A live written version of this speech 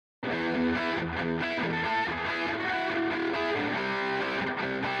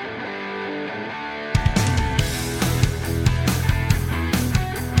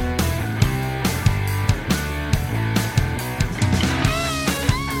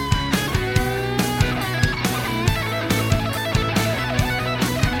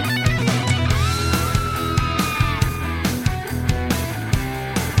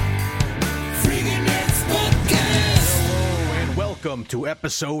Welcome to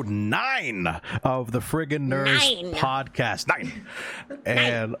episode 9 of the Friggin' Nerds podcast. 9.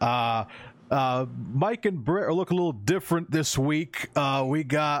 And Mike and Britt are looking a little different this week. We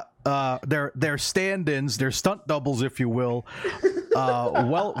got their stand-ins, their stunt doubles, if you will.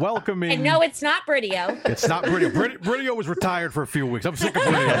 Welcoming. And no, it's not Brittio. It's not Brittio. Brittio was retired for a few weeks. I'm sick of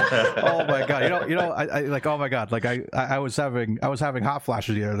Brittio. Oh my god. I like. Oh my god. Like I was having hot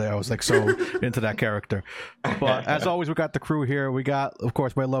flashes the other day. I was like so into that character. But as always, we got the crew here. We got, of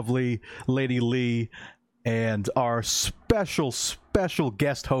course, my lovely Lady Lee and our special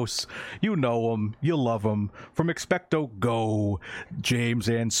guest hosts. You know them, you love them, from XpectoGO, James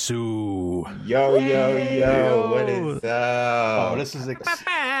and Sue. Yo, what is up? Oh, this is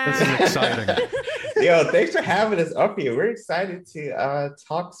exciting. Yo, thanks for having us up here. We're excited to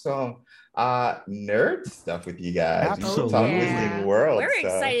talk some nerd stuff with you guys. Absolutely. Talk Wizarding World. We're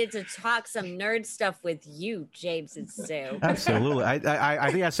excited to talk some nerd stuff with you, James and Sue. Absolutely. I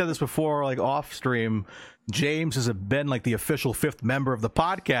think I said this before, like off stream. James has been like the official 5th member of the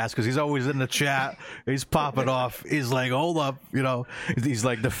podcast because he's always in the chat. He's popping off. He's like, hold up, he's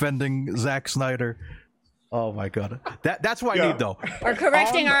like defending Zack Snyder. Oh my god, that's what I need though. Or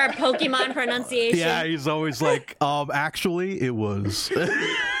correcting our Pokemon pronunciation. Yeah, he's always like, actually, it was.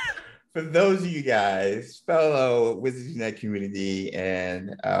 For those of you guys, fellow Wizards Unite community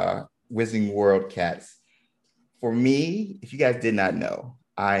and Wizarding World cats, for me, if you guys did not know,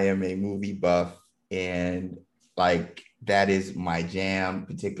 I am a movie buff. And like that is my jam,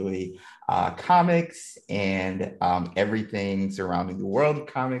 particularly comics and everything surrounding the world of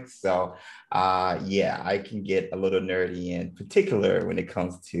comics. So I can get a little nerdy, in particular when it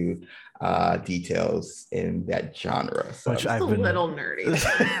comes to details in that genre. So just a little nerdy.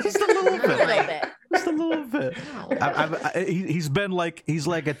 Just a little bit. Just a little bit. He's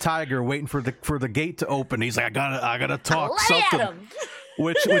like a tiger waiting for the gate to open. He's like, I gotta talk something.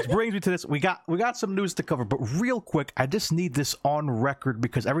 Which brings me to this. We got some news to cover, but real quick, I just need this on record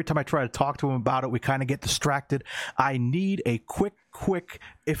because every time I try to talk to him about it, we kind of get distracted. I need a quick,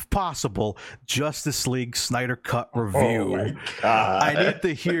 if possible, Justice League Snyder Cut review. Oh my God. I need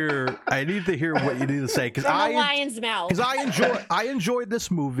to hear what you need to say because lion's mouth. Because I enjoyed this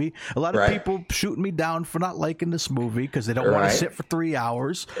movie. A lot of people shooting me down for not liking this movie because they don't want to sit for 3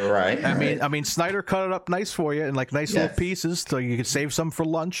 hours. Right. I mean, Snyder cut it up nice for you in like nice little pieces, so you can save some for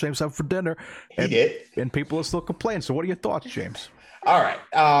lunch, save some for dinner. He did, and people will still complain. So, what are your thoughts, James? All right.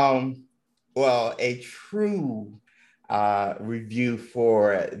 Well, a true review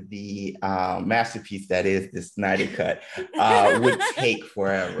for the masterpiece that is the Snyder Cut would take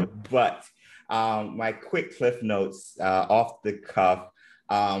forever. But my quick cliff notes off the cuff.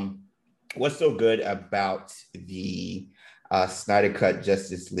 What's so good about the Snyder Cut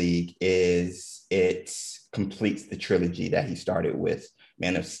Justice League is it completes the trilogy that he started with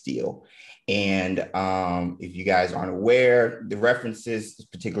Man of Steel. And if you guys aren't aware, the references,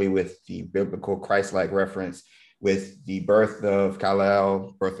 particularly with the biblical Christ-like reference, with the birth of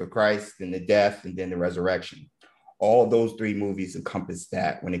Kal-El, birth of Christ, then the death, and then the resurrection. All those 3 movies encompass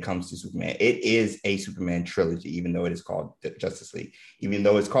that when it comes to Superman. It is a Superman trilogy, even though it is called Justice League. Even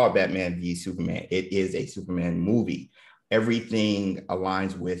though it's called Batman v Superman, it is a Superman movie. Everything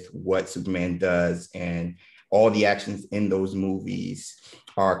aligns with what Superman does, and all the actions in those movies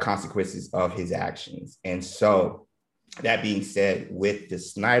are consequences of his actions. And so, that being said, with the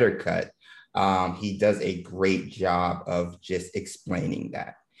Snyder Cut, he does a great job of just explaining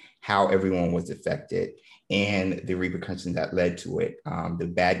that, how everyone was affected and the repercussions that led to it. The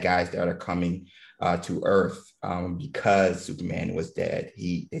bad guys that are coming to Earth because Superman was dead.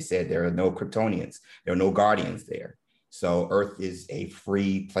 They said there are no Kryptonians, there are no Guardians there. So Earth is a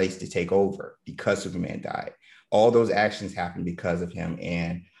free place to take over because Superman died. All those actions happened because of him.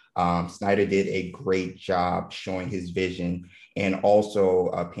 And Snyder did a great job showing his vision and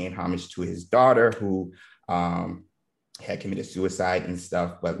also paying homage to his daughter who had committed suicide and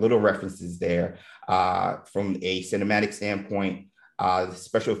stuff, but little references there. From a cinematic standpoint, the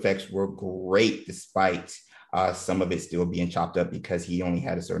special effects were great despite some of it still being chopped up because he only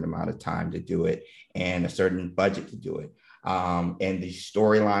had a certain amount of time to do it and a certain budget to do it. And the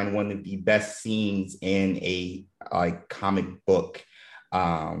storyline, one of the best scenes in a comic book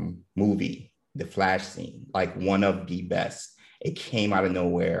movie the Flash scene, like one of the best. It came out of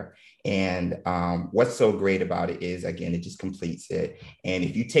nowhere. And what's so great about it is, again, it just completes it. And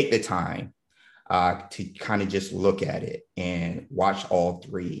if you take the time to kind of just look at it and watch all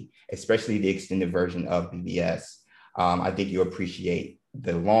three, especially the extended version of BBS, I think you'll appreciate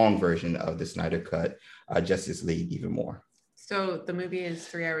the long version of the Snyder Cut, Justice League, even more. So the movie is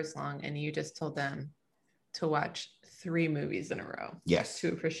 3 hours long, and you just told them to watch 3 movies in a row. Yes. To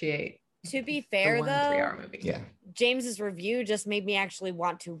appreciate. To be fair, the 1 though, 3-hour movie. Yeah. James's review just made me actually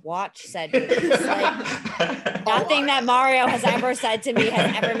want to watch said movies. Like, nothing that Mario has ever said to me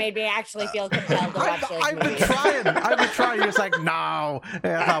has ever made me actually feel compelled to watch those I've been movies. trying. It's like, no.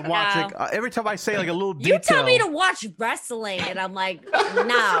 And I'm watching. Every time I say like a little detail. You tell me to watch wrestling, and I'm like,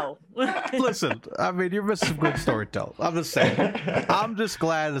 no. Listen, I mean, you're missing some good storytelling. I'm just saying. I'm just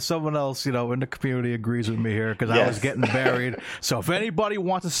glad that someone else, in the community agrees with me here, because I was getting buried. So if anybody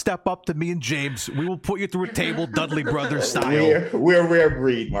wants to step up to me and James, we will put you through a table, Dudley Brothers style. We're a rare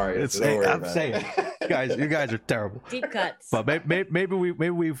breed, Mario. I'm saying, you guys are terrible. Deep cuts. But maybe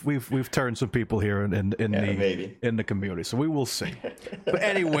we've turned some people here in the community, so we will see. But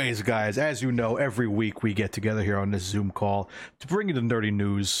anyways, guys, as you know, every week we get together here on this Zoom call to bring you the nerdy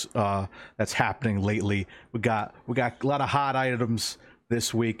news that's happening lately. We got a lot of hot items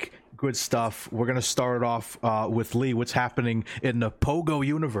this week. Good stuff. We're gonna start off with Lee. What's happening in the Pogo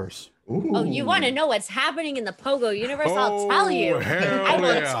universe? Ooh. Oh, you want to know what's happening in the Pogo universe? I'll tell you. I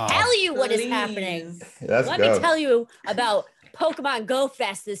will tell you what is happening. Let me tell you about Pokemon GO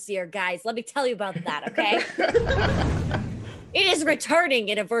Fest this year, guys. Let me tell you about that, okay? It is returning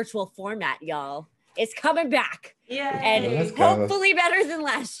in a virtual format, y'all. It's coming back. Yeah. And hopefully better than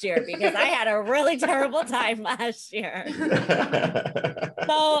last year, because I had a really terrible time last year.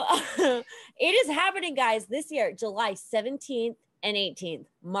 So it is happening, guys, this year, July 17th and 18th.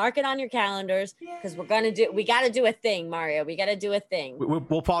 Mark it on your calendars, because we got to do a thing, Mario. We got to do a thing. We'll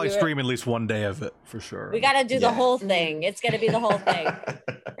probably stream at least one day of it for sure. We got to do the whole thing. It's going to be the whole thing.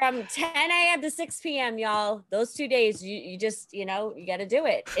 From 10 a.m. to 6 p.m., y'all. Those 2 days, you just, you got to do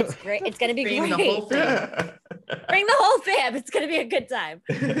it. It's great. It's going to be great. The whole thing. Bring the whole fam. It's going to be a good time.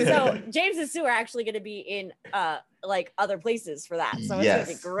 So James and Sue are actually going to be in like other places for that. So it's going to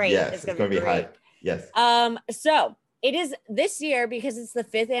be great. Yes, it's going to be great. hype. Yes. So it is this year, because it's the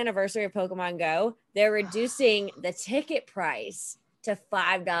 5th anniversary of Pokemon Go. They're reducing the ticket price to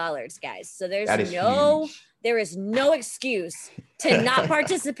 $5, guys. So there is no excuse to not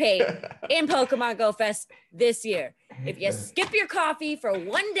participate in Pokemon GO Fest this year. If you skip your coffee for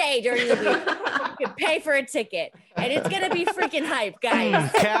one day during the week, you can pay for a ticket. And it's going to be freaking hype,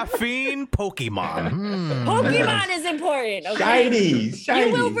 guys. Caffeine, Pokemon. Pokemon is important, okay? Shinies.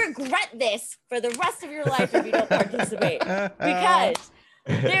 You will regret this for the rest of your life if you don't participate. Because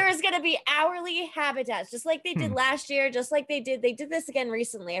there is going to be hourly habitats, just like they did last year, just like they did this again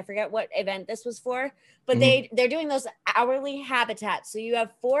recently. I forget what event this was for, but they're doing those hourly habitats. So you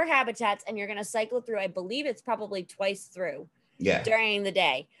have 4 habitats, and you're going to cycle through, I believe it's probably twice through during the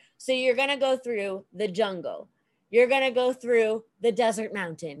day. So you're going to go through the jungle. You're going to go through the desert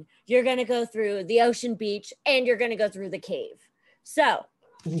mountain. You're going to go through the ocean beach, and you're going to go through the cave. So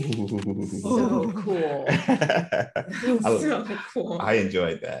so cool. So cool. I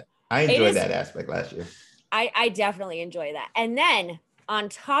enjoyed that. I enjoyed that aspect last year. I definitely enjoy that. And then on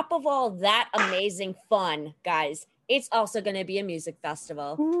top of all that amazing fun, guys, it's also going to be a music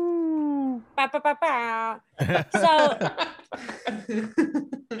festival. Ba, ba, ba, ba. So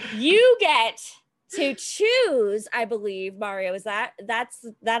you get to choose, I believe, Mario, that's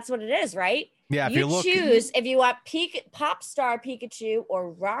what it is, right? Yeah, if you choose if you want pop star Pikachu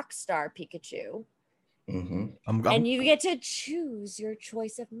or rock star Pikachu. And you get to choose your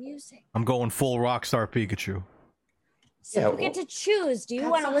choice of music. I'm going full rock star Pikachu. So you get to choose. Do you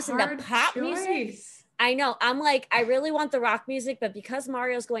want to listen to pop music? I know. I'm like, I really want the rock music, but because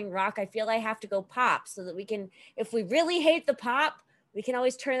Mario's going rock, I feel I have to go pop so that we can, if we really hate the pop, we can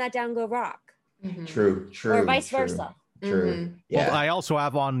always turn that down and go rock. True. Or vice versa. True. Yeah. Well, I also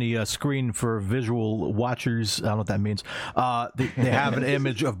have on the screen for visual watchers, I don't know what that means. They have an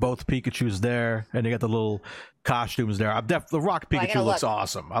image of both Pikachus there, and they got the little costumes there. The rock Pikachu looks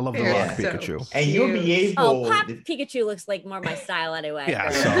awesome. I love the rock Pikachu. And you'll be able. Pop Pikachu looks like more my style anyway. Yeah.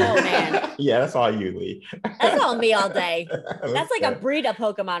 Oh man. Yeah, that's all you, Lee. That's all me all day. That's like a breed of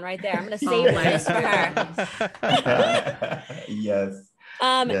Pokemon right there. I'm gonna save one just for her. Yes.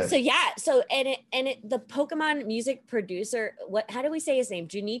 So the Pokemon music producer, how do we say his name?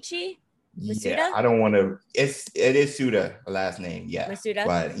 Junichi? Masuda? Yeah, I don't want to. It is Suda, last name. Yeah. Masuda?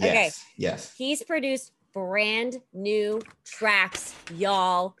 But yes, yes. He's produced brand new tracks,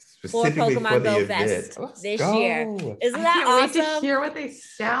 y'all, for Specifically for Pokemon the Go event. Fest Let's this go. year. Isn't I that can't awesome? wait to hear what they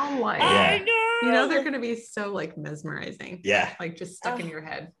sound like. I Yeah. know. You know they're gonna be so like mesmerizing. Yeah. Like just stuck in your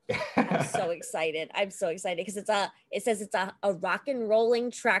head. I'm so excited. I'm so excited because it says it's a rock and rolling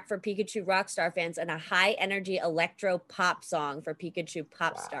track for Pikachu Rockstar fans and a high energy electro pop song for Pikachu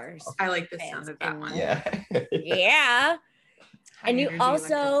Pop Wow. Stars. I like the Fans sound of that and one. more. Yeah. Yeah. High And you energy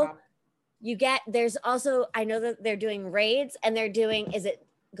also- electropop. There's also, I know that they're doing raids and they're doing, is it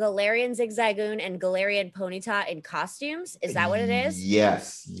Galarian Zigzagoon and Galarian Ponyta in costumes? Is that what it is?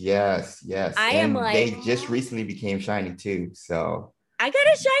 Yes. I am like- they just recently became shiny too. So I got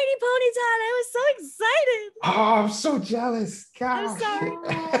a shiny Ponyta and I was so excited. oh, I'm so jealous. Gosh. I'm sorry.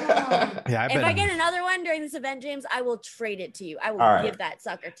 Yeah, If I get another one during this event, James, I will trade it to you. I will All right. give that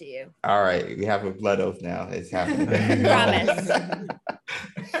sucker to you. All right, we have a blood oath now. It's happening. Promise.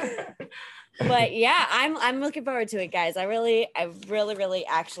 But yeah, I'm looking forward to it, guys. I'm really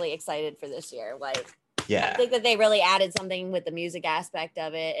actually excited for this year. Like, I Yeah. think that they really added something with the music aspect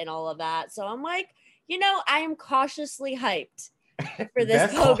of it and all of that. So I'm like, I am cautiously hyped for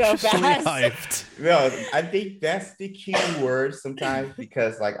this That's Pogo Cautiously Fest. hyped. No, I think that's the key word sometimes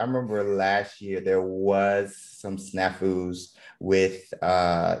because, like, I remember last year there was some snafus with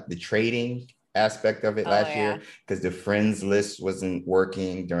the trading aspect of it last year because the friends list wasn't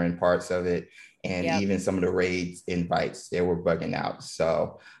working during parts of it, and even some of the raids invites they were bugging out.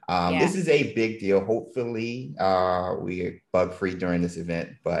 So this is a big deal. Hopefully, we are bug free during this event,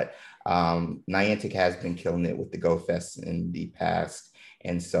 but Niantic has been killing it with the Go Fest in the past.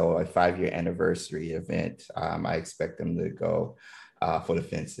 And so a 5-year anniversary event, I expect them to go for the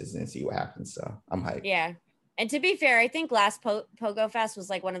fences and see what happens. So I'm hyped. Yeah. And to be fair, I think last Pogo Fest was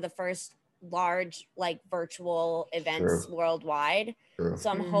like one of the first large like virtual events worldwide. True. So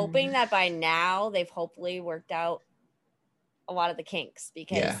I'm hoping that by now they've hopefully worked out a lot of the kinks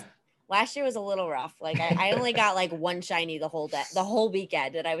because last year was a little rough. Like I only got like one shiny the whole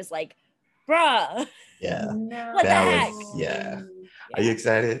weekend, and I was like, bruh. Yeah. No. What the heck? Yeah. Are you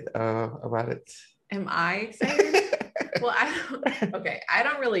excited about it? Am I excited? Well, I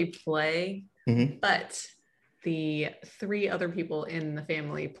don't really play, but the 3 other people in the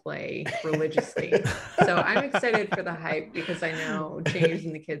family play religiously. So I'm excited for the hype because I know James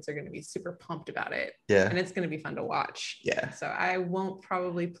and the kids are going to be super pumped about it. Yeah. And it's going to be fun to watch. Yeah. So I won't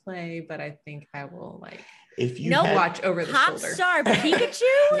probably play, but I think I will like if you watch over the shoulder. Popstar Pikachu?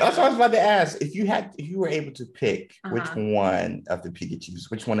 That's what I was about to ask. If you were able to pick which one of the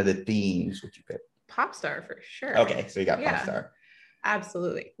Pikachus, which one of the themes would you pick? Popstar for sure. Okay, so you got Popstar.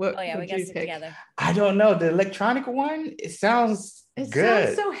 Absolutely. What we would got you to pick? together. I don't know. The electronic one, it sounds good.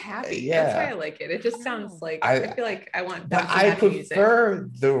 Sounds so happy. Yeah. That's why I like it. It just sounds like I feel like I want. But I prefer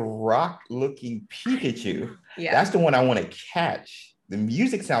the rock-looking Pikachu. Yeah, that's the one I want to catch. The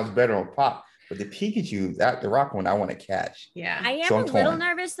music sounds better on Pop, but the Pikachu, the rock one, I want to catch. Yeah, I am a little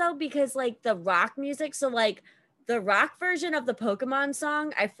nervous though because like the rock music. So like the rock version of the Pokemon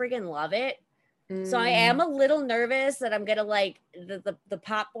song, I freaking love it. So I am a little nervous that I'm gonna like the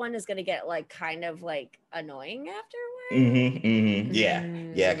pop one is gonna get like kind of like annoying afterwards.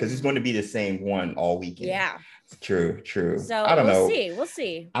 Yeah, because it's going to be the same one all weekend. Yeah, true. So I don't know. We'll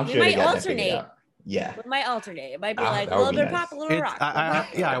see. I'm we sure might alternate. Yeah, we might alternate. It might be like a little bit pop, a little rock.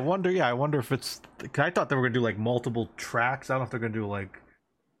 I wonder if it's. Cause I thought they were gonna do like multiple tracks. I don't know if they're gonna do like.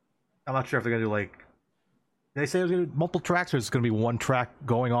 I'm not sure if they're gonna do like. They say there's gonna be multiple tracks, or it's gonna be one track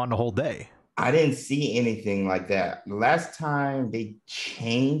going on the whole day. I didn't see anything like that. Last time they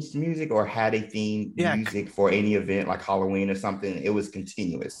changed music or had a theme music for any event like Halloween or something, it was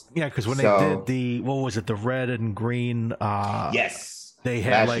continuous. Yeah, because when they did the red and green, yes, they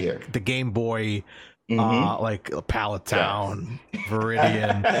had year. The Game Boy, like Pallet Town,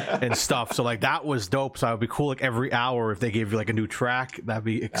 Viridian, and stuff. So like that was dope. So it would be cool. Like every hour, if they gave you like a new track, that'd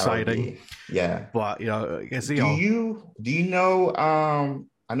be exciting. But do you know?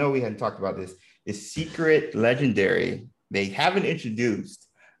 I know we hadn't talked about this. The secret legendary, they haven't introduced,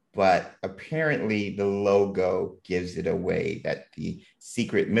 but apparently the logo gives it away that the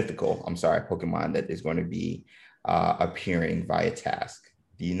secret Pokemon that is going to be appearing via task.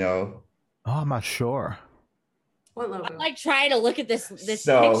 Do you know? Oh, I'm not sure. What logo? I'm like trying to look at this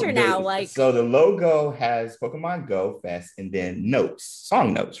picture now. Like, so the logo has Pokemon Go Fest and then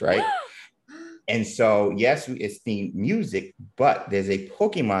song notes, right? And so, yes, it's themed music, but there's a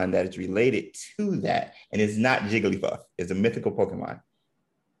Pokemon that is related to that, and it's not Jigglypuff. It's a mythical Pokemon.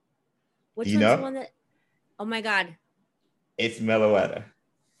 Which one's the one that? Oh my god! It's Meloetta.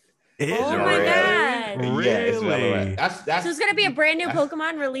 Oh my god! Really? Yeah, it's Meloetta. That's so it's gonna be a brand new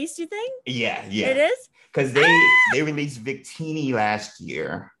Pokemon released. You think? Yeah. It is. because they released Victini last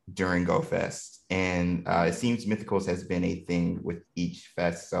year during Go Fest, and it seems Mythicals has been a thing with each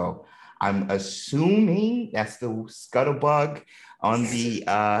fest. So I'm assuming that's the scuttlebug on the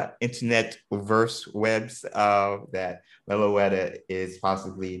internet verse webs that Meloetta is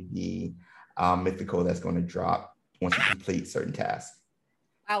possibly the mythical that's going to drop once you complete certain tasks.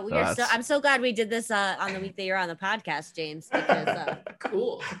 Wow, I'm so glad we did this on the week that you're on the podcast, James, because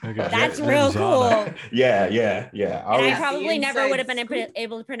cool. That's real cool. Yeah. I probably never would have been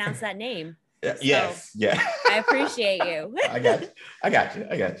able to pronounce that name. Yes. I appreciate you. I got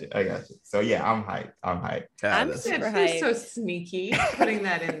you. So yeah, I'm hyped. I'm super hyped. So sneaky, putting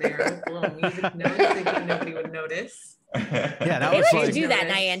that in there with a little music note, thinking nobody would notice. Yeah, that they was like to do that,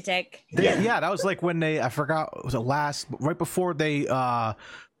 Niantic. Yeah, that was like when I forgot, was it right before they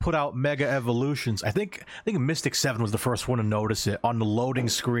put out Mega Evolutions. I think Mystic 7 was the first one to notice it on the loading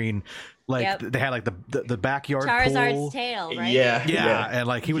screen. Like they had like the backyard Charizard's pool. tail, right? Yeah, and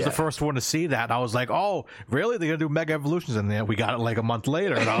like he was the first one to see that. And I was like, oh, really? They're gonna do Mega Evolutions, and then we got it like a month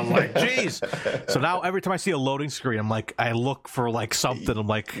later, and I was like, geez. So now every time I see a loading screen, I'm like, I look for like something. I'm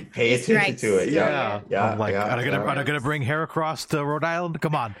like, pay attention to it. Yeah. I'm like, are they gonna bring Heracross to Rhode Island?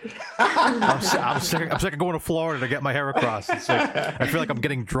 Come on. I'm sick of going to Florida to get my Heracross. It's like I feel like I'm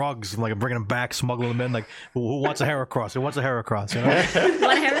getting drugs. I'm like I'm bringing them back, smuggling them in. Like who wants a Heracross? Who wants a Heracross? You know? You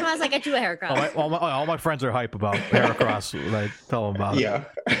want a Heracross? I get you a Heracross. All my friends are hype about Heracross. I tell them about it. Yeah.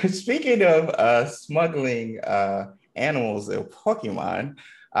 Speaking of smuggling animals of Pokemon,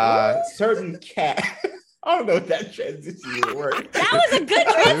 certain cat. I don't know if that transition will work. That was a good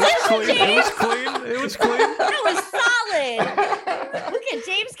transition, James. It was clean. That was solid. Look at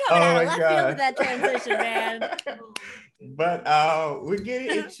James coming out of left field with that transition, man. But we're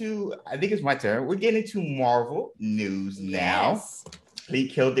getting into, I think it's my turn. We're getting into Marvel news now. Yes. He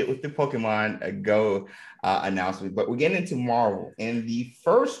killed it with the Pokemon Go announcement, but we're getting into Marvel. And the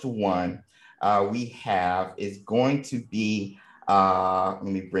first one we have is going to be, let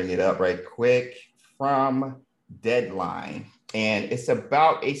me bring it up right quick, from Deadline. And it's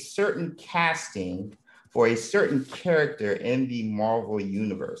about a certain casting for a certain character in the Marvel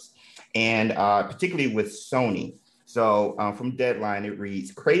universe, and particularly with Sony. So from Deadline, it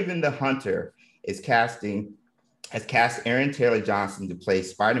reads, Kraven the Hunter has cast Aaron Taylor Johnson to play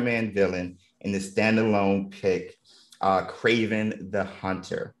Spider-Man villain in the standalone pick, Kraven the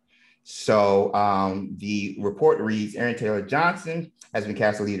Hunter. So the report reads, Aaron Taylor Johnson has been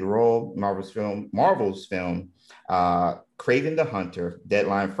cast to lead a role in Marvel's film, Kraven the Hunter.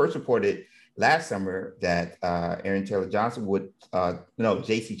 Deadline first reported last summer that Aaron Taylor Johnson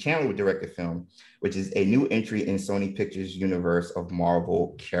J.C. Chandler would direct the film, which is a new entry in Sony Pictures universe of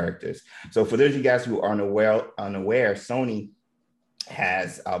Marvel characters. So for those of you guys who are unaware, Sony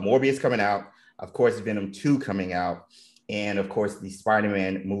has Morbius coming out, of course, Venom 2 coming out, and of course the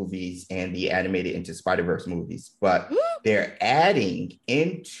Spider-Man movies and the animated Into Spider-Verse movies. But they're adding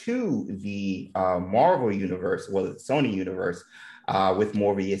into the Marvel universe, the Sony universe, with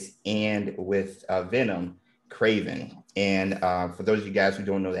Morbius and with Venom, Kraven. And for those of you guys who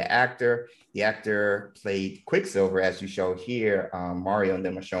don't know the actor played Quicksilver, as you show here. Mario and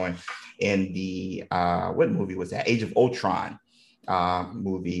them are showing in the, what movie was that? Age of Ultron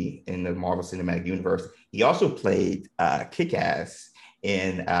movie in the Marvel Cinematic Universe. He also played Kick-Ass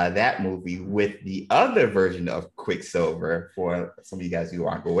in that movie with the other version of Quicksilver, for some of you guys who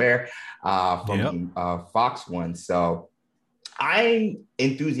aren't aware, from Fox one. So I'm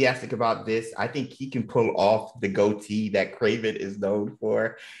enthusiastic about this. I think he can pull off the goatee that Kraven is known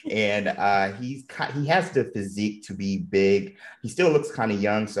for, and he has the physique to be big. He still looks kind of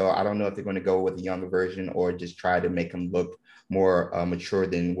young, so I don't know if they're going to go with a younger version or just try to make him look more mature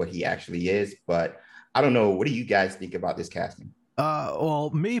than what he actually is. But I don't know. What do you guys think about this casting?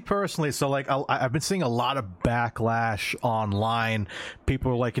 Well, me personally, so like I've been seeing a lot of backlash online.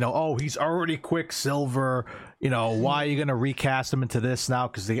 People are like, oh, he's already Quicksilver. Why are you gonna recast him into this now?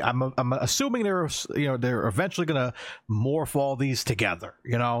 Because I'm assuming they're eventually gonna morph all these together.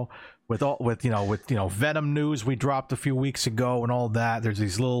 With Venom news we dropped a few weeks ago and all that. There's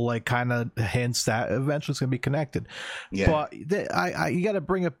these little like kind of hints that eventually it's gonna be connected. Yeah. But you got to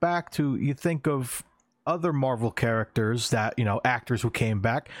bring it back to, you think of other Marvel characters that, actors who came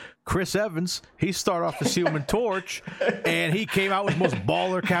back. Chris Evans, he started off as Human Torch, and he came out with the most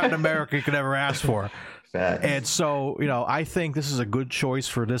baller Captain America you could ever ask for. And so, I think this is a good choice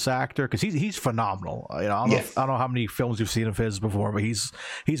for this actor because he's phenomenal. I don't know how many films you've seen of his before, but he's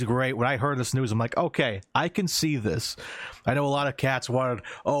great. When I heard this news, I'm like, okay, I can see this. I know a lot of cats wanted,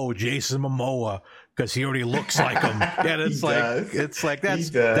 Jason Momoa, because he already looks like him. And it's like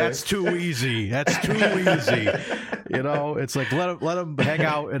that's too easy. That's too easy. You know, it's like let him hang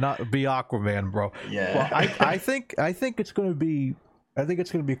out and not be Aquaman, bro. Yeah. Well, I think it's gonna be. I think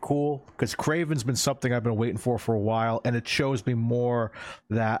it's going to be cool because Kraven's been something I've been waiting for a while, and it shows me more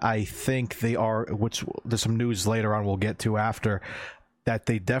that I think they are, which there's some news later on we'll get to after, that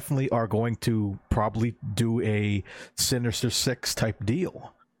they definitely are going to probably do a Sinister Six type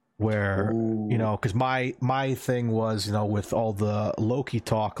deal. Where, you know, because my thing was, you know, with all the Loki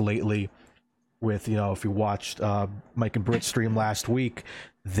talk lately, with, you know, if you watched Mike and Britt's stream last week,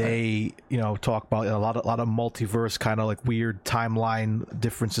 they, you know, talk about a lot of multiverse kind of like weird timeline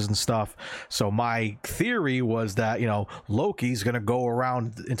differences and stuff. So my theory was that, you know, Loki's gonna go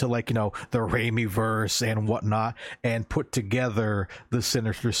around into like, you know, the Raimi verse and whatnot and put together the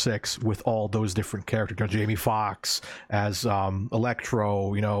Sinister Six with all those different characters. You know, Jamie Foxx as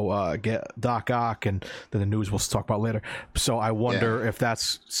Electro, you know, get Doc Ock, and then the news we'll talk about later. So I wonder if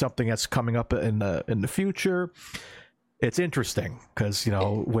that's something that's coming up in the future. It's interesting because, you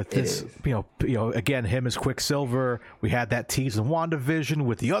know, with this, you know, again, him as Quicksilver, we had that tease in WandaVision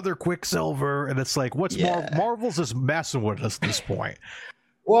with the other Quicksilver, and it's like, what's Marvel's just messing with us at this point?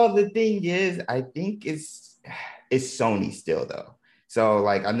 Well, the thing is, I think it's Sony still though. So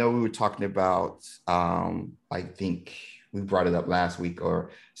like, I know we were talking about, I think we brought it up last week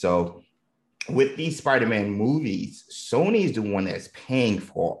or so. With these Spider-Man movies, Sony is the one that's paying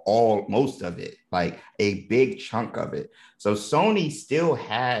for most of it, like a big chunk of it. So Sony still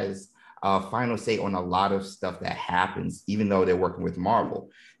has final say on a lot of stuff that happens, even though they're working with Marvel.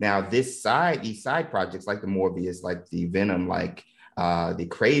 Now, these side projects like the Morbius, like the Venom, like the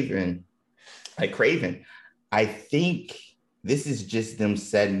Kraven, I think this is just them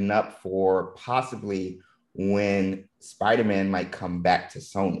setting up for possibly when Spider-Man might come back to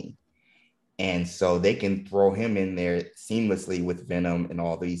Sony. And so they can throw him in there seamlessly with Venom and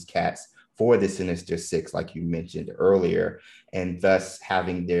all these cats for the Sinister Six, like you mentioned earlier, and thus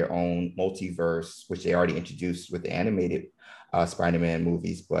having their own multiverse, which they already introduced with the animated Spider-Man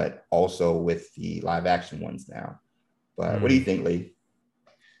movies, but also with the live action ones now. But what do you think, Lee?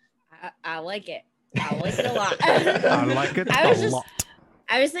 I like it. I like it a lot. I like it a lot.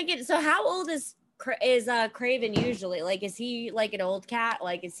 I was thinking, so how old is Kraven usually? Like, is he like an old cat?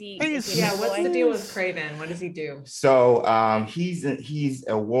 Like, is he what's the deal with Kraven? What does he do? So he's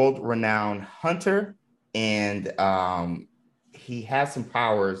a world-renowned hunter, and he has some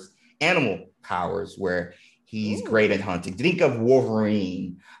powers, animal powers, where he's great at hunting. Think of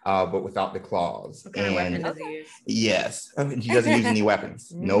Wolverine, but without the claws. What kind of weapon does he use? Yes, he doesn't use any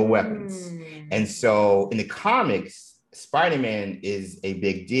weapons. No weapons. And so in the comics, Spider-Man is a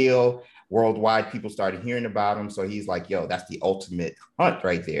big deal. Worldwide, people started hearing about him. So he's like, yo, that's the ultimate hunt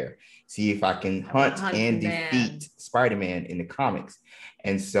right there. See if I can hunt and defeat Spider-Man in the comics.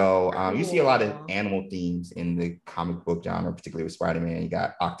 And so you see a lot of animal themes in the comic book genre, particularly with Spider-Man. You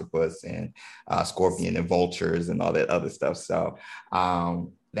got octopus and scorpion and vultures and all that other stuff. So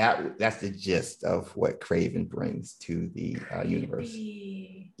that's the gist of what Kraven brings to the universe.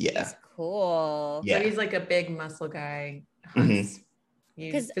 Yeah. That's cool. Yeah. So he's like a big muscle guy. Hunts.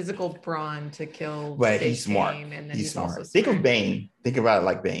 Use physical brawn to kill. But he's smart. And then he's smart. Also think of Bane. Think about it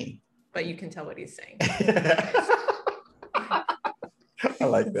like Bane. But you can tell what he's saying. I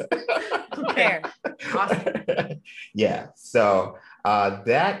like that. Fair. Awesome. Yeah. So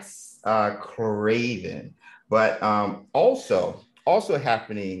that's Kraven. But also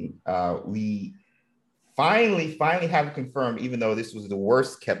happening, we finally have it confirmed, even though this was the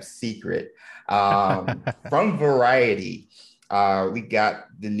worst kept secret, from Variety. We got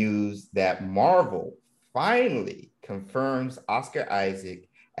the news that Marvel finally confirms Oscar Isaac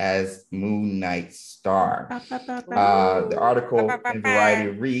as Moon Knight's star. The article in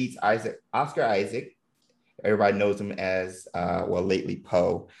Variety reads, Oscar Isaac, everybody knows him as, lately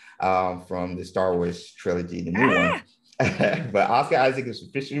Poe, from the Star Wars trilogy, the new one. But Oscar Isaac is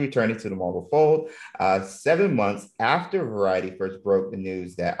officially returning to the Marvel fold 7 months after Variety first broke the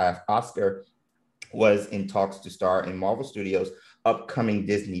news that Oscar was in talks to star in Marvel Studios' upcoming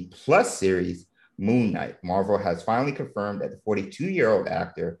Disney Plus series, Moon Knight. Marvel has finally confirmed that the 42-year-old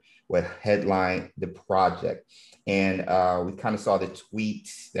actor would headline the project. And we kind of saw the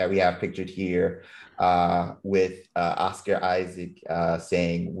tweet that we have pictured here with Oscar Isaac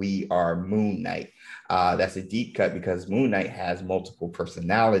saying, "We are Moon Knight." That's a deep cut because Moon Knight has multiple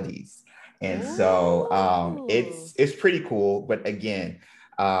personalities. And so it's pretty cool. But again,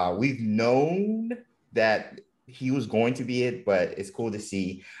 we've known that he was going to be it, but it's cool to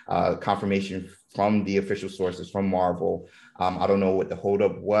see confirmation from the official sources from Marvel. I don't know what the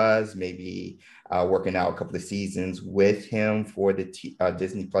holdup was. Maybe working out a couple of seasons with him for the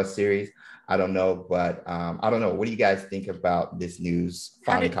Disney Plus series. I don't know, but I don't know. What do you guys think about this news?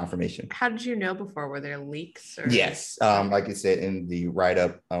 Finally, confirmation. How did you know before? Were there leaks? Or... Yes, like I said in the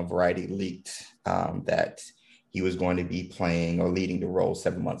write-up, Variety leaked that he was going to be playing or leading the role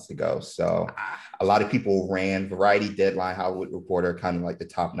 7 months ago. So a lot of people ran Variety, Deadline, Hollywood Reporter, kind of like the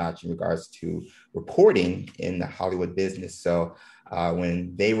top notch in regards to reporting in the Hollywood business. So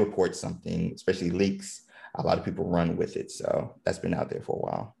when they report something, especially leaks, a lot of people run with it. So that's been out there for a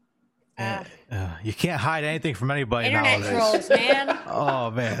while. You can't hide anything from anybody Internet nowadays. trolls, man. Oh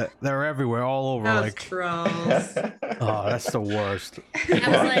man, they're everywhere, all over. Those like trolls. Oh, that's the worst. I was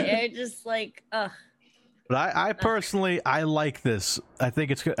like, it just like, ugh. But I personally, I like this. I think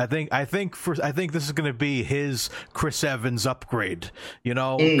it's good. I think this is going to be his Chris Evans upgrade. You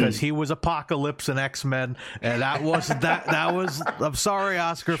know, because he was Apocalypse in X-Men, and that wasn't that. That was. I'm sorry,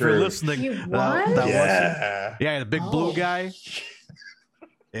 Oscar, for listening. He That Yeah. yeah, the big blue guy.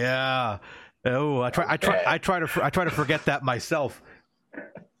 Yeah. Oh, I try to forget that myself.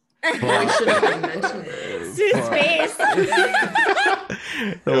 Well, we should have mentioned this. Suit's face.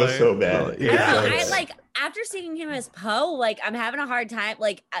 It was so bad. I like after seeing him as Poe, like I'm having a hard time.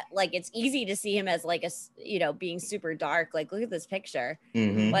 Like it's easy to see him as like being super dark. Like look at this picture.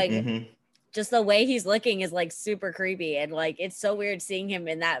 Just the way he's looking is like super creepy, and like it's so weird seeing him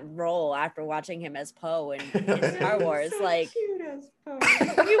in that role after watching him as Poe in Star Wars. So like cute as Poe. he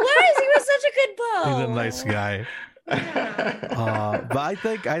was such a good Poe. He's a nice guy. Yeah. But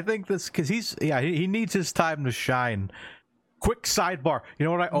I think this because he needs his time to shine. Quick sidebar, you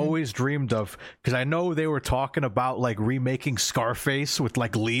know what I always dreamed of, because I know they were talking about like remaking Scarface with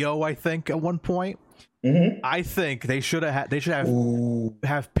like Leo, I think at one point. I think they should have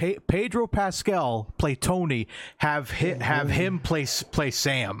Pedro Pascal play Tony, have him play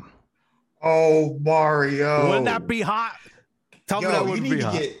Sam. Oh, Mario! Wouldn't that be hot? Tell me that wouldn't be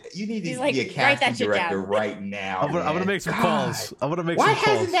hot. You need to like, be a casting director right now. I'm gonna make some calls. Why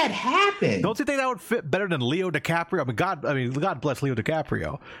hasn't that happened? Don't you think that would fit better than Leo DiCaprio? God bless Leo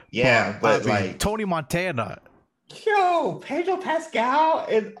DiCaprio. Yeah, but like Tony Montana. Yo, Pedro Pascal,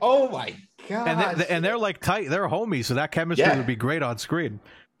 and oh my god, and they're like tight. They're homies, so that chemistry would be great on screen.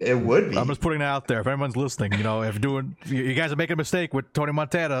 It would be. I'm just putting that out there. If anyone's listening, if you guys are making a mistake with Tony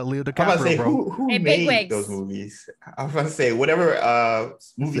Montana, Leo DiCaprio, I'm about to say, bro. who Hey, made bigwigs. those movies? I was about to say whatever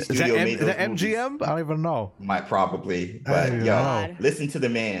movie studio made those movies. MGM? I don't even know. Might probably, I but don't yo, know. listen to the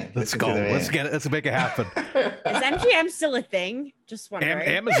man. Let's Listen go. to the man. Let's get it. Let's make it happen. Is MGM still a thing? Just wondering.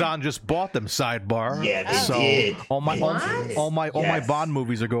 Amazon just bought them. Sidebar. Yeah, they so did. all my Yes. Bond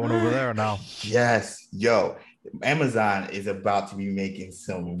movies are going over there now. Yes, yo, Amazon is about to be making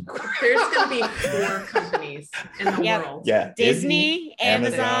some. There's going to be 4 companies in the world. Yeah, Disney,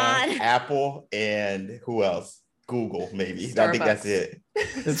 Amazon, Apple, and who else? Google, maybe. Starbucks. I think that's it.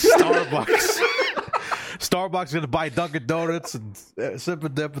 It's Starbucks. Starbucks is gonna buy Dunkin' Donuts and Sip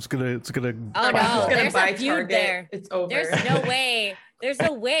and Dip. It's gonna. Oh Starbucks no, is gonna there's buy a feud Target. there. It's over. There's no way. There's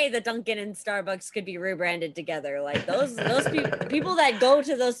no way the Dunkin' and Starbucks could be rebranded together. Like those people that go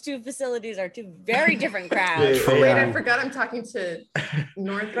to those two facilities are two very different crowds. Yeah. Wait, I forgot I'm talking to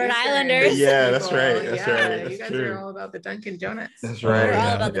North Rhode Islanders. Yeah, that's right. Yeah, That's right. That's you guys true. are all about the Dunkin' Donuts. That's right. We're all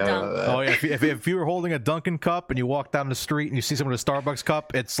I about the forgot dunk. that. Oh yeah, if you were holding a Dunkin' cup and you walk down the street and you see someone with a Starbucks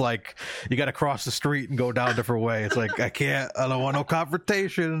cup, it's like you got to cross the street and go down a different way. It's like I don't want no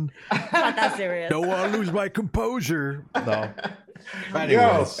confrontation. Not that serious. Don't want to lose my composure. No. Yo,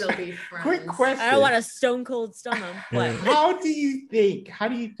 Anyways. Still be friends. quick question. I don't want a stone cold stomach. What? How do you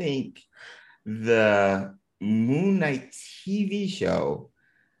think the Moon Knight TV show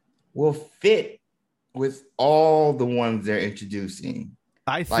will fit with all the ones they're introducing?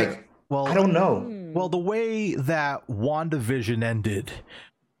 I think. Well, I don't know. Well, the way that WandaVision ended,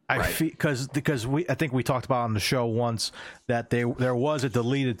 I Right. feel because I think we talked about on the show once that there was a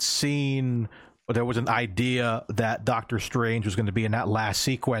deleted scene. But there was an idea that Doctor Strange was going to be in that last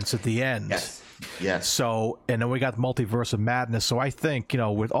sequence at the end. Yes. So, and then we got Multiverse of Madness. So I think,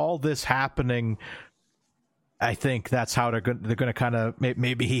 with all this happening, I think that's how they're going to kind of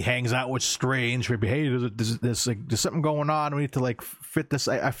maybe he hangs out with Strange. Maybe hey, there's something going on. We need to like fit this.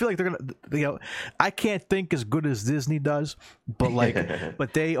 I feel like they're gonna I can't think as good as Disney does, but like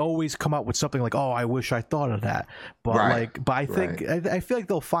but they always come up with something like I wish I thought of that. But Right. I think I feel like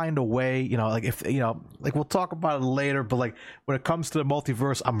they'll find a way. Like if like we'll talk about it later. But like when it comes to the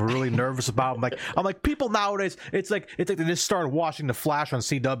multiverse, I'm really nervous about. I'm like people nowadays. It's like they just started watching The Flash on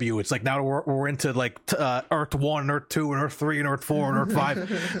CW. It's like now we're into like Earth Earth 1, Earth 2, and Earth 3, and Earth 4, and Earth 5.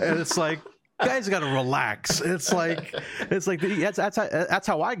 And it's like, guys got to relax. It's like that's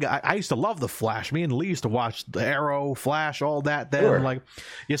how I used to love the Flash. Me and Lee used to watch the Arrow, Flash, all that. Then like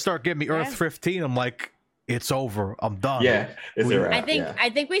you start giving me Earth 15, I'm like, it's over. I'm done. Yeah, it's a wrap. I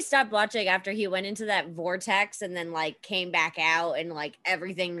think we stopped watching after he went into that vortex and then like came back out and like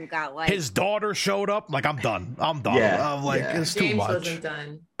everything got like his daughter showed up. Like I'm done. Yeah, I'm like it's too James much. wasn't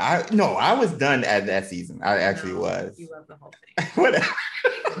done. I was done at that season. I actually was. You love the whole thing.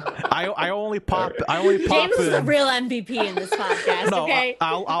 I only pop James is the in. real MVP in this podcast. No, Okay,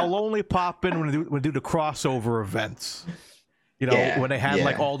 I'll only pop in when we do the crossover events. You know, when they had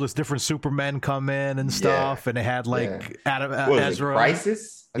like all this different Supermen come in and stuff, and they had like Ezra.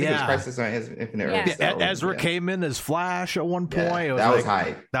 Crisis? I think it was Crisis on Infinite Earths. Yeah, Ezra came in as Flash at one point. Yeah, that was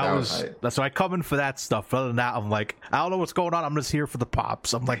hype. That's why I come in for that stuff. Other than that, I'm like, I don't know what's going on. I'm just here for the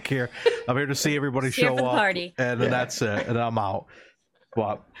pops. I'm like I'm here to see everybody show up, party. and that's it, and I'm out.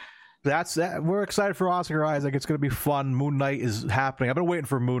 But that's that. We're excited for Oscar Isaac. It's going to be fun. Moon Knight is happening. I've been waiting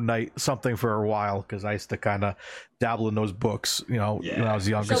for Moon Knight something for a while because I used to kind of dabble in those books, when I was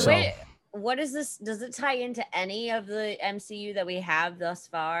younger. So wait, what is this? Does it tie into any of the MCU that we have thus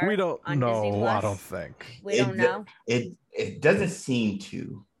far? We don't know. I don't think. We don't know. It doesn't seem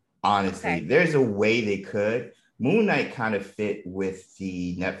to, honestly. Okay. There's a way they could. Moon Knight kind of fit with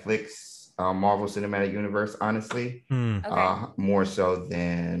the Netflix Marvel Cinematic Universe, honestly, more so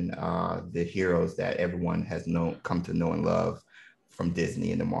than the heroes that everyone has come to know and love from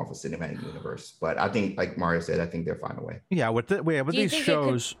Disney and the Marvel Cinematic Universe. But I think, like Mario said, I think they'll find a way. Yeah, with these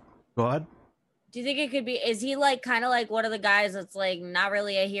shows, go ahead. Do you think it could be? Is he like kind of like one of the guys that's like not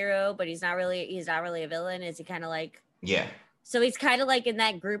really a hero, but he's not really a villain? Is he kind of like? Yeah. So he's kind of like in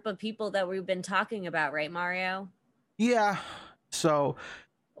that group of people that we've been talking about, right, Mario? Yeah. So.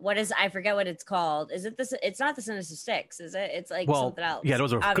 I forget what it's called. Is it this? It's not the Sinister Six, is it? It's like something else. Yeah,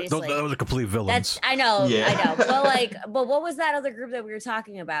 those are complete villains. I know. But what was that other group that we were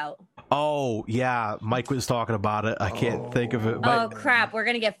talking about? Oh yeah, Mike was talking about it. I can't think of it. Crap, we're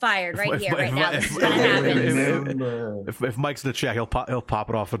gonna get fired right now. This is gonna happen. If Mike's in the chat, he'll pop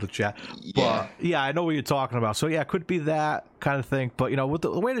it off in the chat. But yeah, I know what you're talking about. So yeah, it could be that kind of thing. But with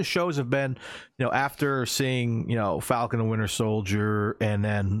the way the shows have been, after seeing Falcon and Winter Soldier and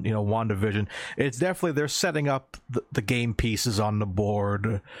then WandaVision, it's definitely they're setting up the game pieces on the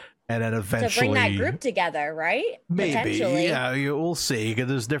board, and then eventually to bring that group together, right? Maybe, yeah, we'll see. Because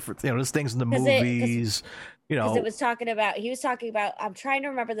there's different, there's things in the movies. Because he was talking about. I'm trying to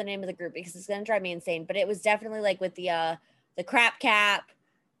remember the name of the group because it's gonna drive me insane. But it was definitely like with the crap cap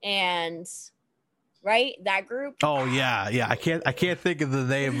and. Right, that group. Oh yeah. I can't think of the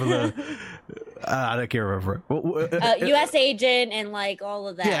name of the. I can't remember. U.S. agent and like all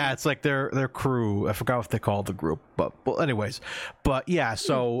of that. Yeah, it's like their crew. I forgot what they called the group, but anyways, yeah.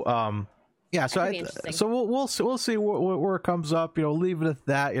 So so we'll see where it comes up. Leave it at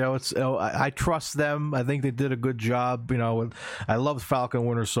that. It's I trust them. I think they did a good job. I loved Falcon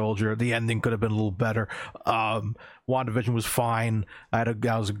Winter Soldier. The ending could have been a little better. WandaVision was fine. I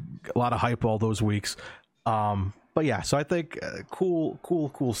was a lot of hype all those weeks. But yeah, so I think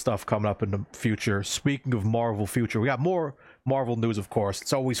cool stuff coming up in the future. Speaking of Marvel future, we got more Marvel news, of course.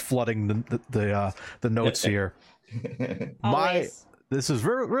 It's always flooding the notes here. This is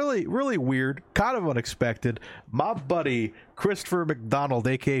really, really weird, kind of unexpected. My buddy Christopher McDonald,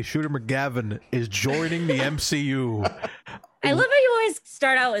 aka Shooter McGavin, is joining the MCU. I love how you always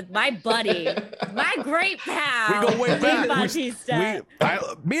start out with my buddy, my great pal. We go way back.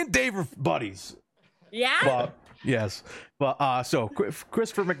 Me and Dave are buddies. Yeah. But, yes. But so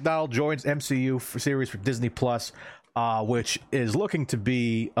Christopher McDonald joins MCU series for Disney Plus, which is looking to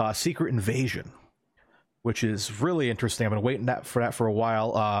be Secret Invasion, which is really interesting. I've been waiting for that for a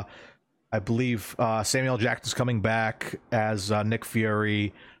while. I believe Samuel Jackson's coming back as Nick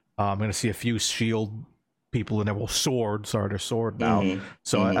Fury. I'm going to see a few S.H.I.E.L.D. people in there. Well, they're Sword now. Mm-hmm.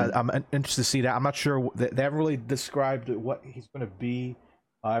 So I'm interested to see that. I'm not sure. They haven't really described what he's going to be.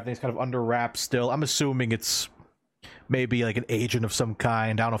 Everything's kind of under wraps still. I'm assuming it's maybe like an agent of some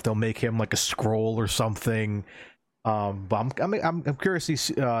kind. I don't know if they'll make him like a Skrull or something. But I'm curious to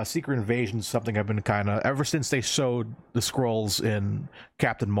see Secret Invasion is something I've been kind of ever since they showed the Skrulls in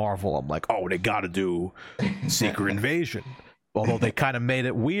Captain Marvel. I'm like, oh, they got to do Secret Invasion. Although they kind of made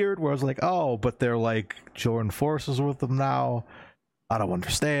it weird, where I was like, oh, but they're like joining forces with them now. I don't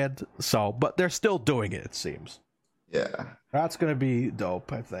understand. So, but they're still doing it. It seems. Yeah, that's gonna be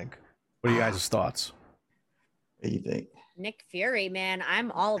dope. I think. What are you guys' thoughts? What do you think? Nick Fury, man,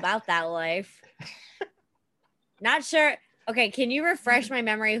 I'm all about that life. Not sure. Okay, can you refresh my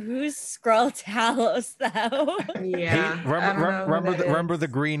memory? Who's Skrull Talos though? Yeah. Remember the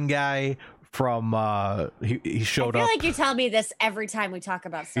green guy from he showed I feel up. like you tell me this every time we talk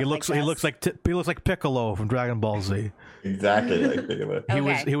about stuff. He looks like Piccolo from Dragon Ball Z. Exactly like Piccolo.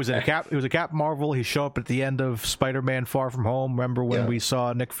 He was a Captain Marvel. He showed up at the end of Spider-Man: Far From Home. Remember when we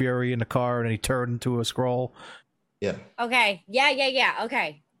saw Nick Fury in the car and he turned into a Skrull? Yeah. Okay. Yeah.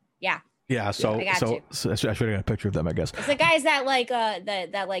 Okay. Yeah. Yeah, so I should have got a picture of them, I guess. It's the guys that like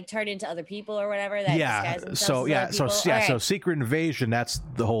that like turn into other people or whatever. That disguise themselves as other people. So Secret Invasion. That's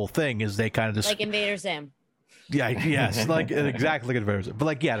the whole thing. Is they kind of just like Invader Zim. Yeah, yes, like exactly like Invader Zim. But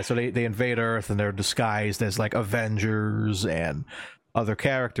like so they invade Earth and they're disguised as like Avengers and other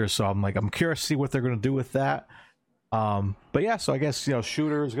characters. So I'm curious to see what they're going to do with that. But yeah, so I guess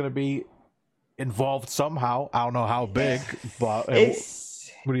Shooter is going to be involved somehow. I don't know how big, but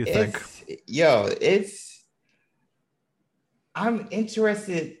what do you think? I'm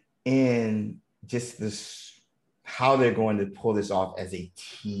interested in just this, how they're going to pull this off as a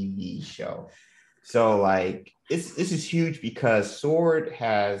TV show. So like, this is huge because Sword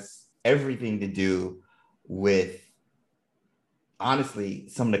has everything to do with, honestly,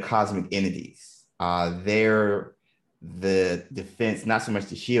 some of the cosmic entities. They're the defense, not so much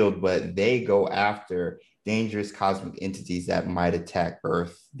the shield, but they go after dangerous cosmic entities that might attack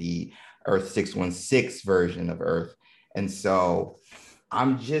Earth, the Earth 616 version of Earth. And so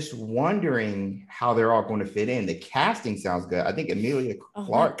I'm just wondering how they're all going to fit in. The casting sounds good. I think Emilia Clarke.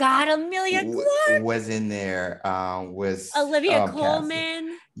 Oh my God, Emilia Clarke was in there. Was Olivia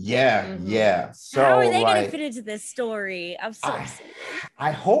Colman. Yeah, yeah. So how are they going to fit into this story? I'm so excited.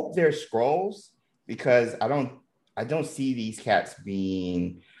 I hope they're Skrulls because I don't see these cats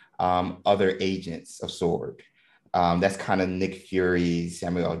being other agents of Sword. That's kind of Nick Fury's,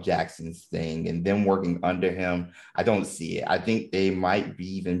 Samuel L. Jackson's thing, and them working under him. I don't see it. I think they might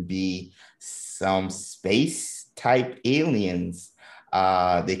even be some space type aliens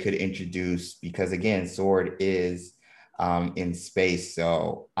they could introduce because again, Sword is in space.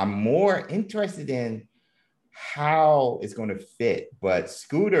 So I'm more interested in how it's going to fit. But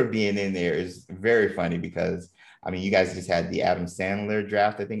Scooter being in there is very funny because I mean, you guys just had the Adam Sandler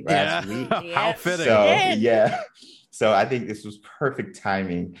draft, I think, last week. How fitting. So, yeah. So I think this was perfect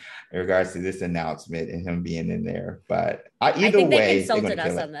timing in regards to this announcement and him being in there. But either way, they consulted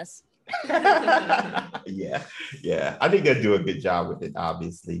us on this. Yeah. I think they'll do a good job with it,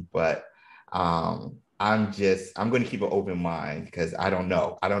 obviously. But I'm going to keep an open mind because I don't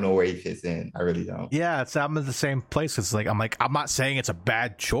know. I don't know where he fits in. I really don't. Yeah, I'm in the same place. I'm not saying it's a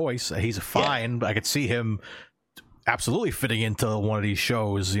bad choice. He's fine, but I could see him absolutely fitting into one of these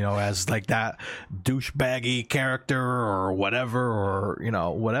shows, as like that douchebaggy character or whatever,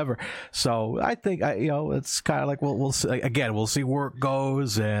 whatever. So I think it's kind of like we'll see, again, we'll see where it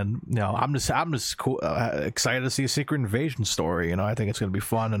goes, and I'm just excited to see a Secret Invasion story. I think it's going to be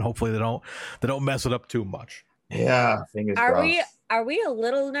fun, and hopefully they don't mess it up too much. Yeah, fingers crossed. Are we a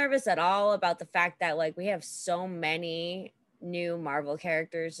little nervous at all about the fact that like we have so many new Marvel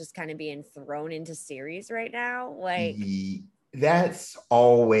characters just kind of being thrown into series right now? Like that's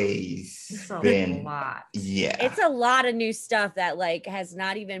always been a lot. Yeah, it's a lot of new stuff that like has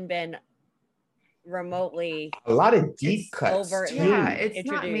not even been remotely a lot of deep cuts over. Yeah, it's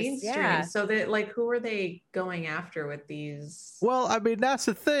introduced. Not mainstream. Yeah. So that like, who are they going after with these? Well, I mean, that's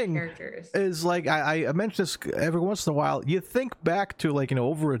the thing. Characters is like I mention this every once in a while. You think back to like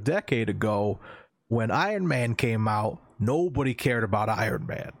over a decade ago when Iron Man came out. Nobody cared about Iron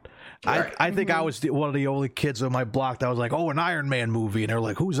Man. Right. I think I was one of the only kids on my block that was like, oh, an Iron Man movie. And they're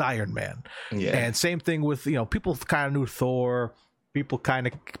like, who's Iron Man? Yeah. And same thing with, people kind of knew Thor. People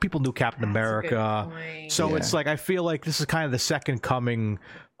knew Captain America. So it's like, I feel like this is kind of the second coming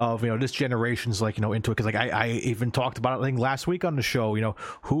of, this generation's like, into it. Because like I even talked about it, I think last week on the show,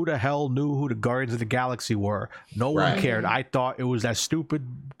 who the hell knew who the Guardians of the Galaxy were? No one cared. I thought it was that stupid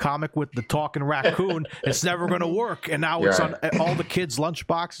comic with the talking raccoon. It's never going to work. And now it's on all the kids'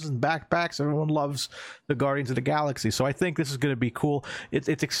 lunchboxes and backpacks. Everyone loves the Guardians of the Galaxy. So I think this is going to be cool. It's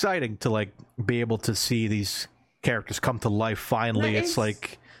exciting to like be able to see these characters come to life finally. It's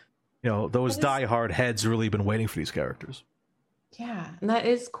like, those diehard heads really been waiting for these characters. Yeah, and that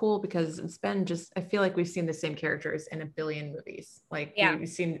is cool because it's been I feel like we've seen the same characters in a billion movies. Like we've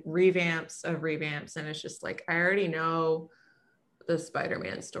seen revamps of revamps, and it's just like I already know the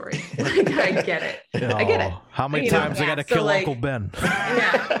Spider-Man story. Like I get it. I get it. How many times I got to kill Uncle Ben?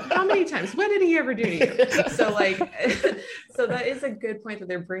 Yeah. How many times? What did he ever do to you? So like, so that is a good point that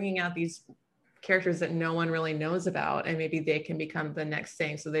they're bringing out these characters that no one really knows about, and maybe they can become the next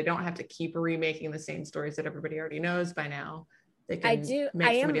thing, so they don't have to keep remaking the same stories that everybody already knows by now. They can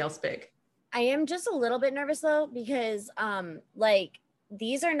make somebody else big. I am just a little bit nervous though, because like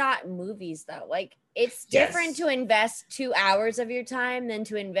these are not movies though. Like it's different to invest 2 hours of your time than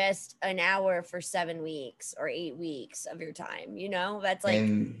to invest an hour for 7 weeks or 8 weeks of your time. You know, that's like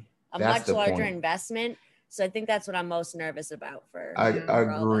a much larger investment. So I think that's what I'm most nervous about for. I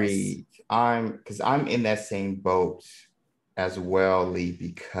agree. Because I'm in that same boat as well, Lee,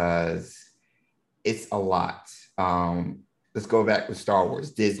 because it's a lot. Let's go back to Star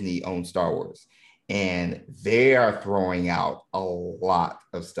Wars. Disney owns Star Wars, and they are throwing out a lot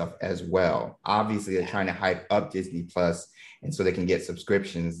of stuff as well. Obviously, they're trying to hype up Disney Plus, and so they can get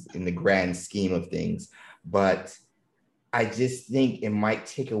subscriptions in the grand scheme of things. But I just think it might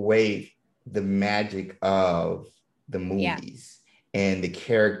take away the magic of the movies and the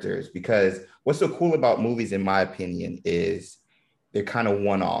characters, because what's so cool about movies, in my opinion, is they're kind of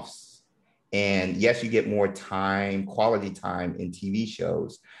one-offs. And yes, you get more time, quality time in TV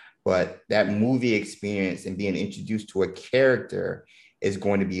shows, but that movie experience and being introduced to a character is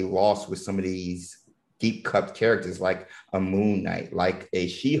going to be lost with some of these deep cut characters like a Moon Knight, like a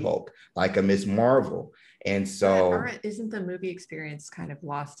She-Hulk, like a Miss Marvel. And so isn't the movie experience kind of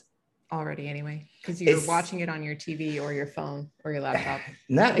lost already anyway? Because you're watching it on your TV or your phone or your laptop.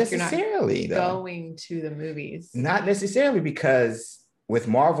 Not necessarily, you're not going to the movies. Not necessarily, because with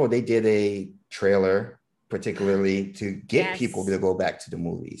Marvel, they did a trailer particularly to get people to go back to the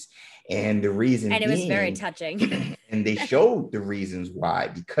movies. And the reason it was very touching. And they showed the reasons why,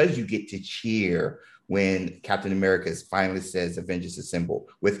 because you get to cheer when Captain America finally says Avengers Assemble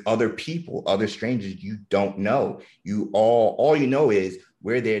with other people, other strangers you don't know. All you know is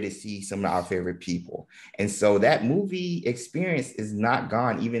we're there to see some of our favorite people. And so that movie experience is not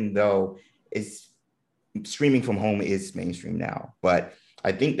gone, even though it's streaming from home is mainstream now. But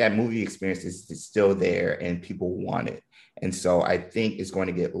I think that movie experience is still there and people want it. And so I think it's going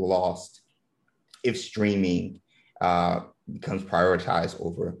to get lost if streaming becomes prioritized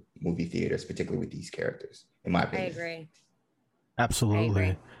over movie theaters, particularly with these characters, in my opinion. I agree. Absolutely. I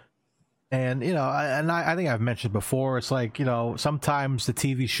agree. And, I think I've mentioned before, it's like, sometimes the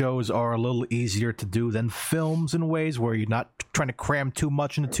TV shows are a little easier to do than films in ways where you're not trying to cram too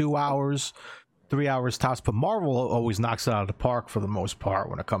much into 2 hours. 3 hours tops, but Marvel always knocks it out of the park for the most part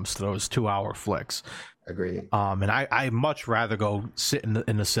when it comes to those 2 hour flicks. Agreed. And I much rather go sit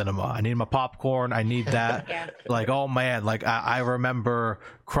in the cinema. I need my popcorn. I need that. Like, oh man, like I remember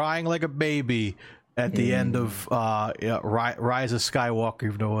crying like a baby at the end of Rise of Skywalker,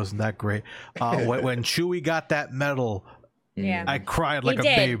 even though it wasn't that great. When Chewie got that medal, I cried like a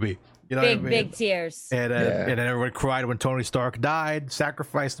baby. You know big tears. And then everyone cried when Tony Stark died,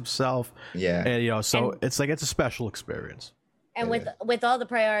 sacrificed himself. Yeah. And so it's like it's a special experience. And with all the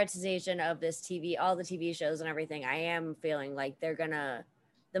prioritization of this TV, all the TV shows and everything, I am feeling like the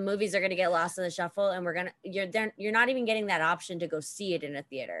movies are gonna get lost in the shuffle, and you're not even getting that option to go see it in a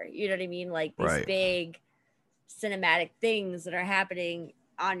theater. You know what I mean? Like these big cinematic things that are happening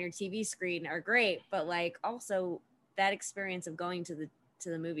on your TV screen are great, but like also that experience of going to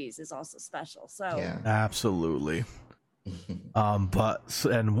the movies is also special. So absolutely. But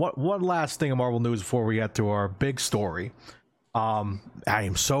one last thing of Marvel news before we get to our big story. I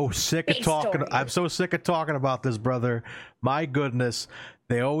am so sick of talking. I'm so sick of talking about this, brother. My goodness,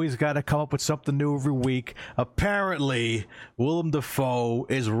 they always got to come up with something new every week. Apparently, Willem Dafoe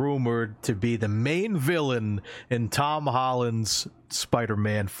is rumored to be the main villain in Tom Holland's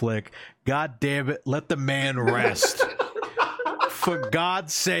Spider-Man flick. God damn it, let the man rest. For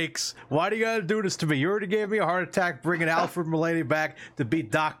God's sakes, why do you gotta do this to me? You already gave me a heart attack bringing Alfred Mulaney back to beat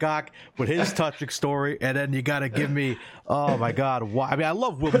Doc Ock with his touching story, and then you gotta give me, oh my God, why? I mean, I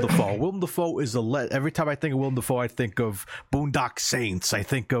love Willem Dafoe. Willem Dafoe is every time I think of Willem Dafoe, I think of Boondock Saints. I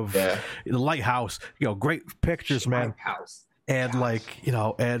think of The Lighthouse. Great pictures, man. And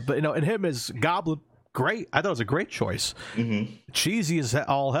and him as Goblin, great. I thought it was a great choice. Cheesy as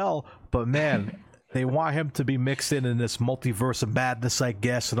all hell, but man. They want him to be mixed in this multiverse of madness, I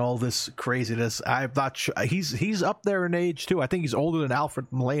guess, and all this craziness. I'm not sure. He's up there in age, too. I think he's older than Alfred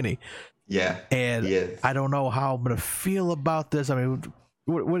Mulaney. Yeah, and I don't know how I'm going to feel about this. I mean,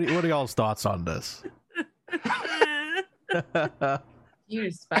 what are y'all's thoughts on this?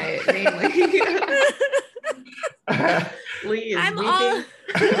 Used by it, mainly. Lee is weeping.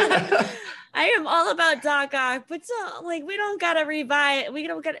 I am all about Doc Ock, but we don't gotta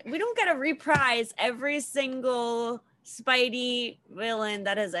reprise every single Spidey villain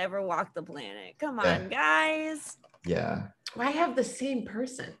that has ever walked the planet. Come on, guys. Yeah. Why have the same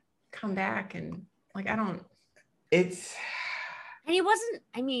person come back and like I don't. It's. And he wasn't.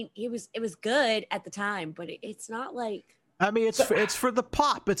 I mean, it was good at the time, but it's not like. I mean, it's for the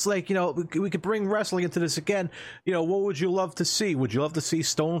pop. It's like, you know, we could bring wrestling into this again. You know, what would you love to see? Would you love to see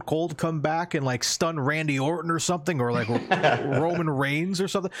Stone Cold come back and like stun Randy Orton or something, or like Roman Reigns or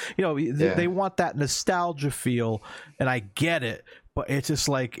something? You know, they want that nostalgia feel, and I get it. But it's just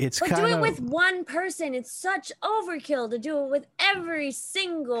like But do it with one person. It's such overkill to do it with every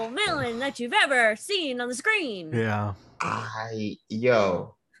single villain that you've ever seen on the screen. Yeah.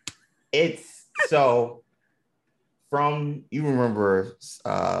 It's so from you remember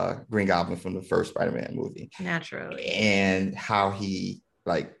Green Goblin from the first Spider-Man movie. Naturally. And how he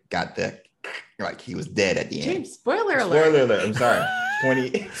like got he was dead at the end. James, spoiler alert. Spoiler alert. I'm sorry.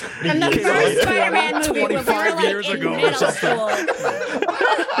 20 and the first Spider-Man movie 25 years ago or something.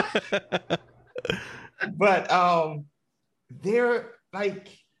 But they're like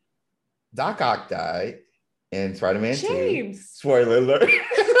Doc Ock died in Spider-Man 2. Spoiler alert.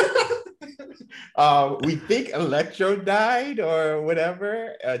 We think Electro died or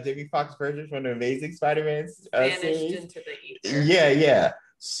whatever. Jamie Foxx version from the Amazing Spider-Man vanished series. into the ether. Yeah.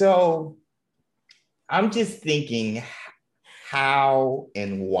 So I'm just thinking how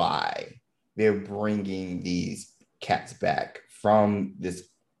and why they're bringing these cats back from this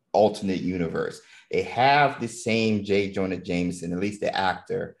alternate universe. They have the same J. Jonah Jameson, at least the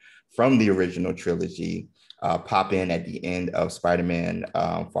actor from the original trilogy, pop in at the end of Spider-Man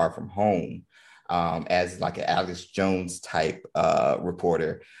Far From Home as like an Alex Jones type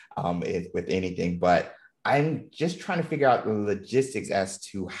reporter with anything. But I'm just trying to figure out the logistics as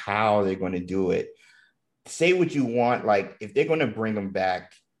to how they're going to do it. Say what you want, like if they're going to bring them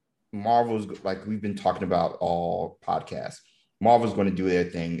back, Marvel's like we've been talking about all podcasts. Marvel's going to do their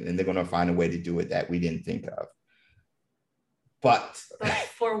thing, and they're going to find a way to do it that we didn't think of. But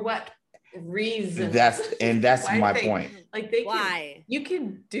for what reason? That's my point. Like you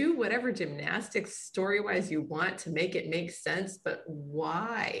can do whatever gymnastics story-wise you want to make it make sense, but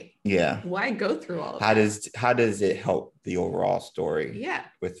why? Yeah. Why go through all of that? How does it help the overall story? Yeah.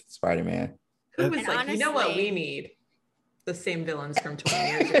 With Spider-Man. Who was like, honestly, you know what we need? The same villains from 20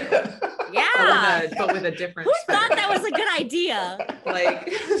 years ago. Yeah. But with a different Who thought that was a good idea? Like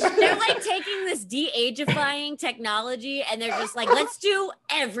they're like taking this de-agifying technology and they're just like, let's do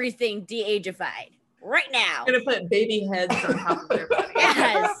everything de-agified right now. I'm gonna put baby heads on top of their body.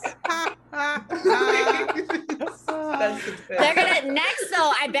 Yes. They're gonna next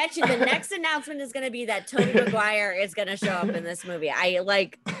though, I bet you the next announcement is gonna be that Tobey Maguire is gonna show up in this movie.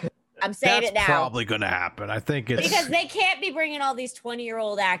 I'm saying it now. That's probably going to happen. I think it's because they can't be bringing all these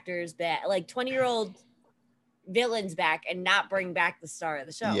 20-year-old actors back, like 20-year-old villains back, and not bring back the star of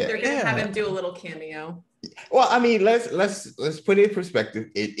the show. Yeah. They're going to have him do a little cameo. Well, I mean, let's put it in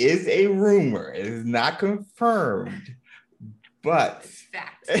perspective. It is a rumor. It is not confirmed, but it's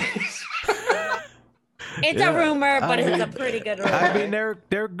fact. It's a rumor, but it's a pretty good rumor. I mean, they're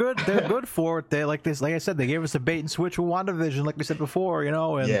good. They're good for it. They like this. Like I said, they gave us a bait and switch with WandaVision, like we said before, you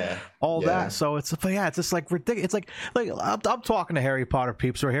know, and all that. So it's just like ridiculous. It's like I'm talking to Harry Potter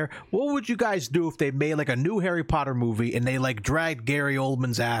peeps right here. What would you guys do if they made like a new Harry Potter movie and they like dragged Gary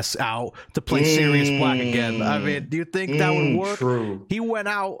Oldman's ass out to play Sirius Black again? I mean, do you think that would work? True. He went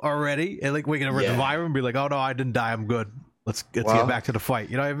out already, and like we're gonna revive him and be like, oh no, I didn't die. I'm good. Let's get back to the fight.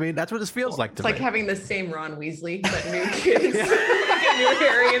 You know what I mean? That's what this feels like to me. It's like having the same Ron Weasley, but new kids. Like a new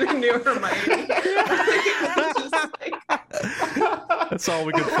Harry and a new Hermione. That's all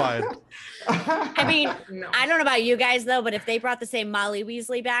we could find. I mean, I don't know about you guys, though, but if they brought the same Molly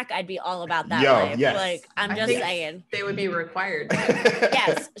Weasley back, I'd be all about that life. Yes. Like, I'm just saying. They would be required.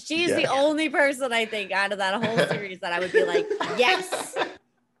 Yes. She's the only person, I think, out of that whole series that I would be like, yes,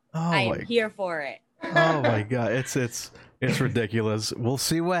 I am here for it. Oh, my God. It's ridiculous. We'll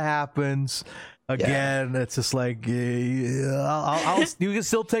see what happens. Again, it's just like you can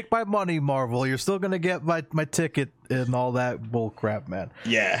still take my money, Marvel. You're still gonna get my ticket and all that bull crap, man.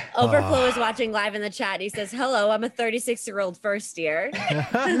 Yeah. Overflow is watching live in the chat. He says, "Hello, I'm a 36-year-old first year."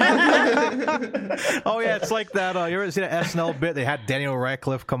 Oh yeah, it's like that. You ever seen an SNL bit? They had Daniel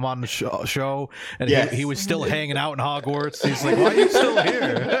Radcliffe come on the show, and he was still hanging out in Hogwarts. He's like, "Why are you still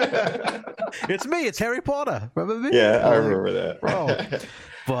here?" It's me. It's Harry Potter. Remember me? Yeah, I remember that. Bro.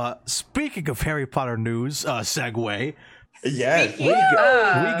 But speaking of Harry Potter news, segue. Yes, we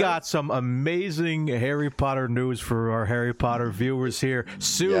got some amazing Harry Potter news for our Harry Potter viewers here.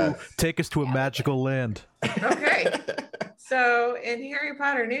 Sue, take us to a magical land. Okay. So in Harry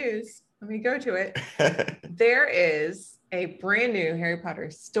Potter news, let me go to it. There is a brand new Harry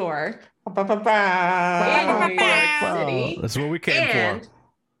Potter store in New York City. That's what we came for.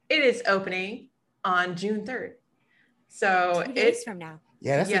 it is opening on June 3rd. So 2 days from now.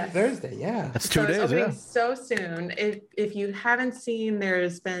 Yeah, that's Yes. a Thursday. Yeah. That's 2 it's days. opening Yeah. so soon. If you haven't seen,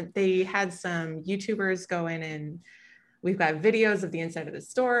 they had some YouTubers go in and we've got videos of the inside of the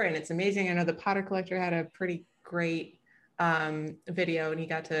store and it's amazing. I know the Potter Collector had a pretty great video and he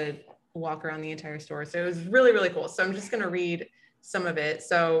got to walk around the entire store. So it was really, really cool. So I'm just going to read some of it.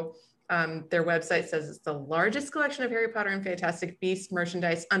 So their website says it's the largest collection of Harry Potter and Fantastic Beasts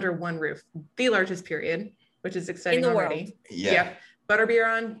merchandise under one roof, the largest period, which is exciting In the already. world. Yeah. Yep.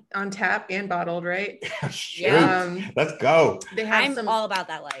 Butterbeer on tap and bottled, right? Shoot. Let's go. They have I'm all about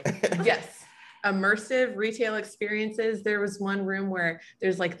that life. yes, immersive retail experiences. There was one room where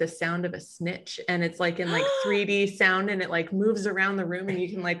there's like the sound of a snitch and it's like in like 3D sound and it like moves around the room and you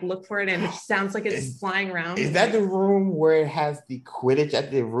can like look for it and it sounds like it's flying around. Is that the room where it has the Quidditch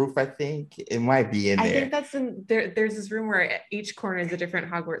at the roof? I think it might be in there. I think that's in there. There's this room where each corner is a different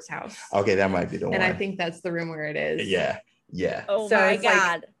Hogwarts house. Okay, that might be the one. And I think that's the room where it is. Yeah. Yeah. Oh So my it's like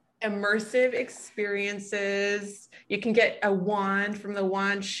God. immersive experiences. You can get a wand from the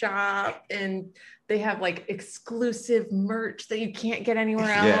wand shop and they have like exclusive merch that you can't get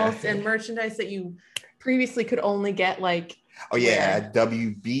anywhere else and merchandise that you previously could only get like at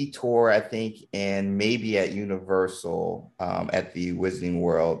WB tour, I think, and maybe at Universal at the Wizarding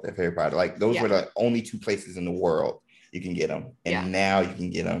World of Harry Potter. Like those were the only 2 places in the world you can get them. And now you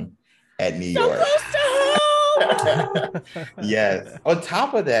can get them at New York. Close to home. Yes. On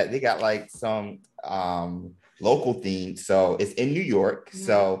top of that, they got like some local themed. So it's in New York. Mm-hmm.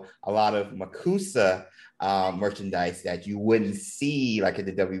 So a lot of Makusa merchandise that you wouldn't see like at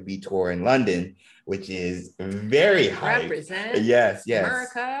the WB tour in London, which is very high. Represent. Yes.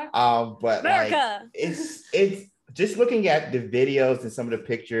 America. But America. Like, it's just looking at the videos and some of the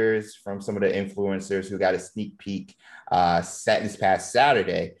pictures from some of the influencers who got a sneak peek this past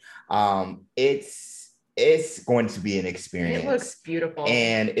Saturday. It's going to be an experience. It looks beautiful.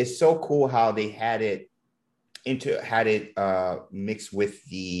 And it's so cool how they had it mixed with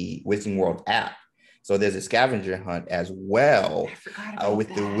the Wizarding World app. So there's a scavenger hunt as well with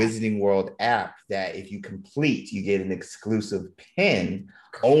the Wizarding World app that if you complete, you get an exclusive pin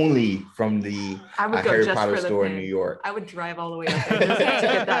only from the Harry Potter store in New York. I would drive all the way up there just to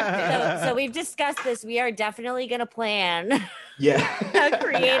get that pin. So we've discussed this. We are definitely going to plan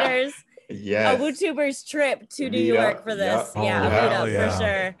creators. Yes. A WooTubers trip to New York for this. Yep. Yeah, a meetup for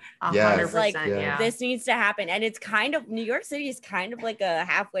sure. 100%. Like this needs to happen. And it's kind of, New York City is kind of like a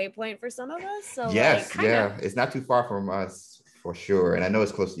halfway point for some of us. So it's not too far from us for sure. And I know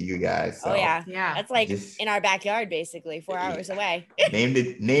it's close to you guys. So. Oh yeah. That's like in our backyard, basically 4 hours away. Name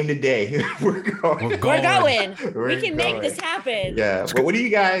the day. We're going. We can make this happen. Yeah. But what do you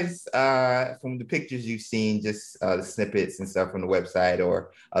guys, from the pictures you've seen, just the snippets and stuff from the website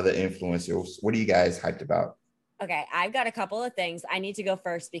or other influencers, what are you guys hyped about? Okay, I've got a couple of things. I need to go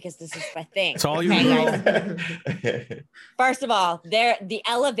first because this is my thing. It's all you know. First of all, the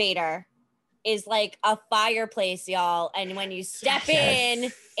elevator is like a fireplace, y'all. And when you step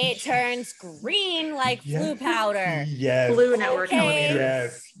in, it turns green like flu powder. Yes. Blue Network elevator.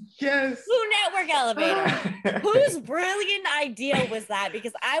 Yes. Blue Network elevator. Whose brilliant idea was that?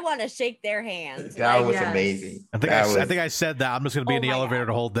 Because I want to shake their hands. That was amazing. I think I said that. I'm just going to be in the elevator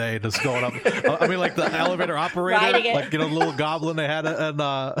the whole day, just going up. I mean, like the elevator operator, like the little goblin they had in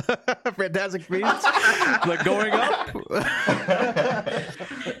Fantastic Beasts, like going up.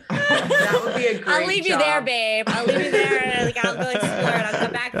 That would be a great I'll leave you there, babe. I'll leave you there. Like, I'll go explore and I'll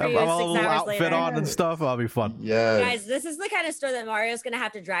come back for you 6 hours later. Outfit on and stuff. I'll be fun. Yeah, guys, this is the kind of store that Mario's gonna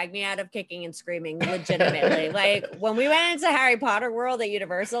have to drag me out of kicking and screaming, legitimately. Like when we went into Harry Potter World at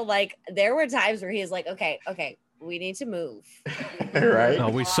Universal, like there were times where he's like, okay, we need to move. Right. No,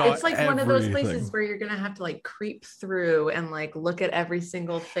 we saw it's like one of those places where you're gonna have to like creep through and like look at every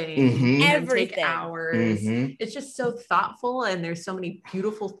single thing. And take hours. It's just so thoughtful, and there's so many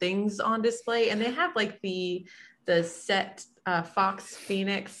beautiful things on display. And they have like the set Fox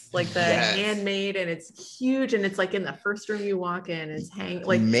Phoenix, like the handmade, and it's huge, and it's like in the first room you walk in, it's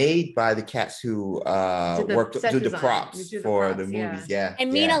like made by the cats who did the props for the movies.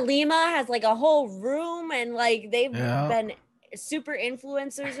 And Mina Lima has like a whole room, and like they've been super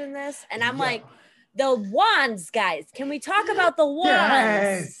influencers in this, and I'm like, the wands, guys, can we talk about the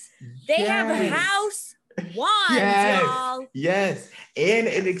wands? They have house wands, y'all. Yes, and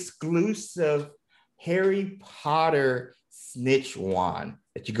an exclusive Harry Potter snitch wand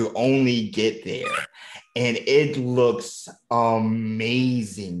that you could only get there, and it looks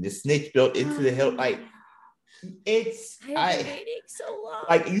amazing. The snitch built into the hilt, like I've been waiting so long.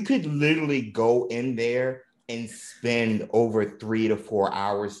 Like you could literally go in there and spend over 3 to 4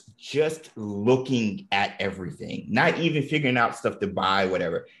 hours just looking at everything, not even figuring out stuff to buy,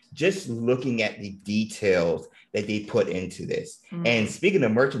 whatever, just looking at the details that they put into this. And speaking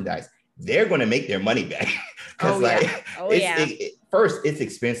of merchandise, they're going to make their money back. Because first, it's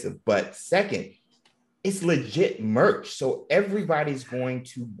expensive, but second, it's legit merch. So everybody's going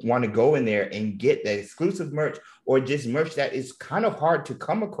to want to go in there and get that exclusive merch, or just merch that is kind of hard to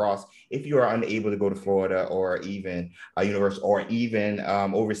come across if you are unable to go to Florida or even Universal or even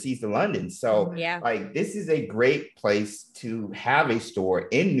overseas to London. So like, this is a great place to have a store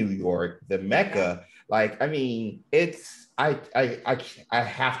in New York, the Mecca. Like, I mean, I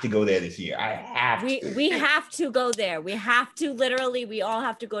have to go there this year. We have to go there. We have to, literally, we all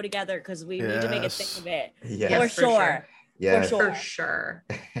have to go together because we need to make a thing of it. Yes, for sure. Yes. For sure.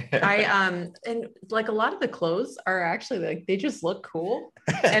 And like a lot of the clothes are actually like, they just look cool.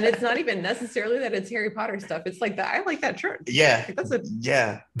 And it's not even necessarily that it's Harry Potter stuff. It's like that. I like that shirt. Yeah. Like,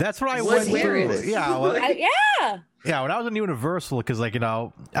 that's what I went through. Yeah. Well, Yeah, when I was in Universal, because like, you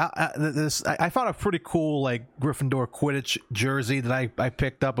know, I found a pretty cool like Gryffindor Quidditch jersey that I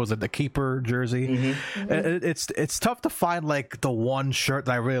picked up. It was like the keeper jersey. It's tough to find like the one shirt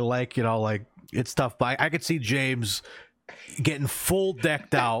that I really like. You know, like it's tough. But I could see James getting full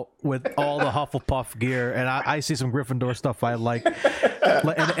decked out with all the Hufflepuff gear, and I see some Gryffindor stuff I like.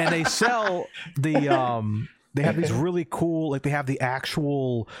 And they sell the they have these really cool, like they have the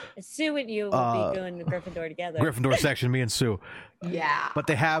actual Sue and you will be doing Gryffindor together. Gryffindor section, me and Sue. Yeah. But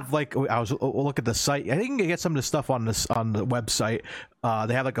they have like, I was look at the site. I think you can get some of the stuff on the website.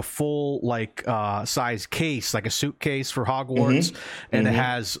 They have like a full like size case, like a suitcase for Hogwarts, and it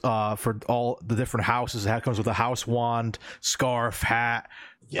has for all the different houses. It comes with a house wand, scarf, hat.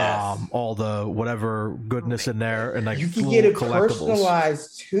 All the whatever goodness in there, and like you can get it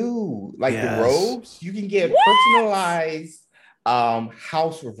personalized too, like the robes. You can get personalized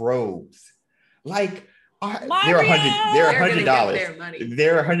house robes. Like they're $100.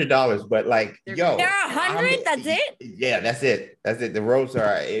 They're $100, but like they're $100. That's it. Yeah, that's it. The robes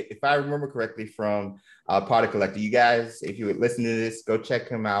are, if I remember correctly, from Potter Collector. You guys, if you would listen to this, go check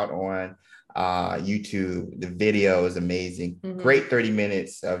him out on YouTube. The video is amazing. Great 30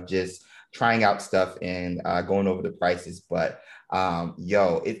 minutes of just trying out stuff and going over the prices. But and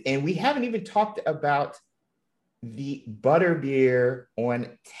we haven't even talked about the butterbeer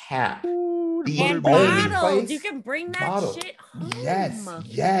on tap. And bottles. You can bring that shit home.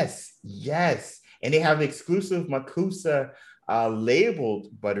 Yes. And they have exclusive Makusa labeled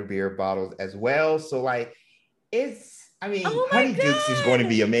butterbeer bottles as well. So like, Honey Dukes is going to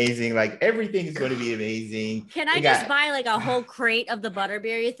be amazing. Like, everything is going to be amazing. Can I just buy like a whole crate of the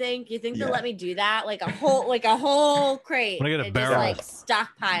butterbeer? You think they'll let me do that? Like a whole crate. When I get a barrel, just like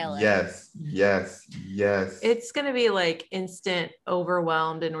stockpile it. Yes. It's gonna be like instant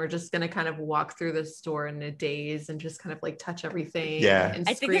overwhelmed, and we're just gonna kind of walk through the store in a daze and just kind of like touch everything. Yeah, and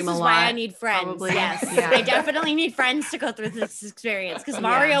I think this is why I need friends. Probably. Yes, I definitely need friends to go through this experience, because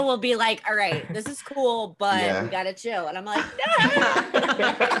Mario will be like, "All right, this is cool, but we gotta chill." And I'm like,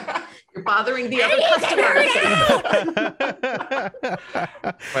 no. You're bothering the other customers.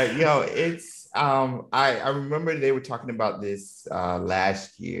 But it's I remember they were talking about this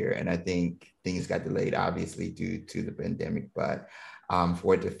last year, and I think things got delayed, obviously, due to the pandemic. But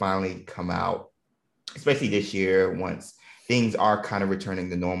for it to finally come out, especially this year, once things are kind of returning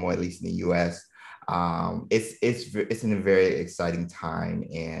to normal, at least in the US, it's in a very exciting time.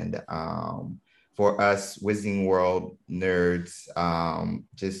 And for us Wizarding World nerds,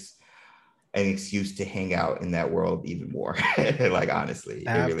 just an excuse to hang out in that world even more. Like, honestly,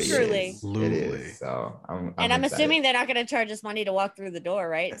 absolutely. It is. So I'm assuming they're not going to charge us money to walk through the door,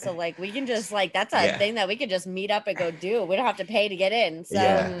 right? So like, we can just like, that's a thing that we can just meet up and go do. We don't have to pay to get in.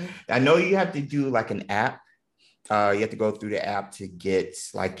 So I know you have to do like an app. You have to go through the app to get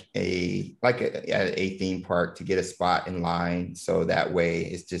like a theme park, to get a spot in line, so that way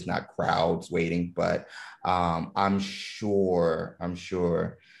it's just not crowds waiting. But I'm sure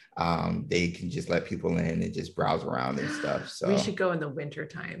they can just let people in and just browse around and stuff. So we should go in the winter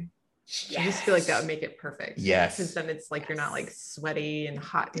time. I just feel like that would make it perfect. Yes, because then it's like you're not like sweaty and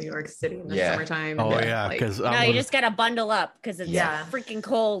hot New York City in the summertime. Oh yeah, because you just gotta bundle up because it's freaking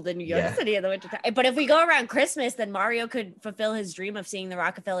cold in New York City in the winter time. But if we go around Christmas, then Mario could fulfill his dream of seeing the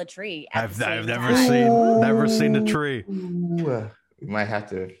Rockefeller tree. I've never seen the tree. Ooh. We might have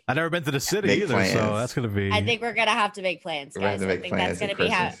to. I've never been to the city either, so that's gonna be. I think we're gonna have to make plans, guys. I think that's gonna be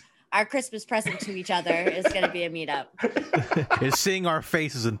how. our Christmas present to each other is going to be a meetup. Is seeing our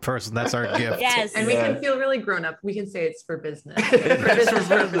faces in person. That's our gift. Yes. And we can feel really grown up. We can say it's for business. It's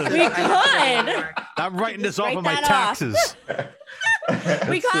for business. We could. I'm writing this Just off write of my that off. taxes.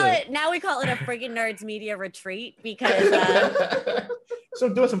 We call it a friggin' nerds media retreat because So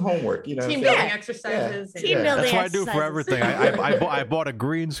doing some homework, you know. Team so- building Yeah. exercises. Team building. That's what I do for exercises. everything. I bought a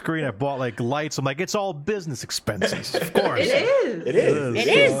green screen. I bought like lights. I'm like, it's all business expenses, of course. It is. It is. It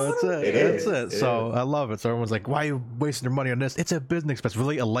is. So that's it. It That's is. it. It So is. I love it. So everyone's like, why are you wasting your money on this? It's a business expense.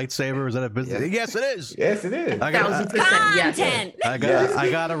 Really, a lightsaber? Is that a business? Yeah. Yes, it is. Yes, it is. I got. 1000%. Yes. Content. I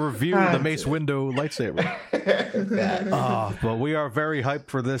got to review the Mace Windu lightsaber. Facts. But we are very hyped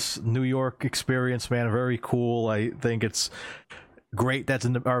for this New York experience, man. Very cool. I think it's great that's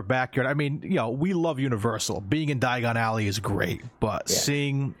in our backyard. I mean, you know, we love Universal. Being in Diagon Alley is great, but Yeah.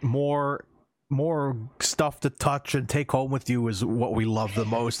 seeing more stuff to touch and take home with you is what we love the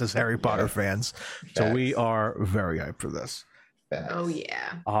most as Harry Potter fans. So we Facts. are very hyped for this. Facts. Oh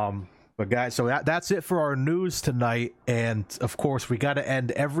yeah. But guys, so that's it for our news tonight. And of course, we got to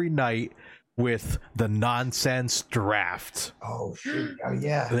end every night with the nonsense draft. Oh shoot! Oh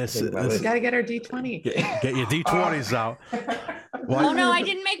yeah. This- Think about this- it. Got to get our D20. Get your D20s out. Oh no, I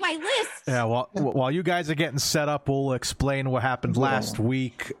didn't make my list. Yeah, well, while you guys are getting set up, we'll explain what happened last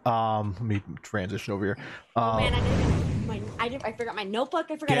week. Let me transition over here. Oh man, I forgot my notebook.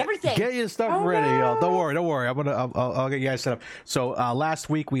 I forgot everything. Get your stuff ready. Don't worry. I'll get you guys set up. So last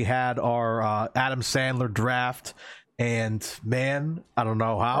week we had our Adam Sandler draft, and man, I don't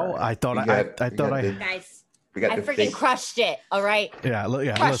know how. I thought We I got thought the- Guys, We got I the freaking fake. crushed it. All right. yeah.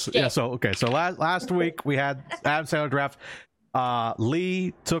 Crushed Listen, yeah. it. So okay. So last week we had Adam Sandler draft.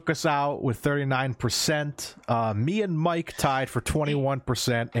 Lee took us out with 39%. Me and Mike tied for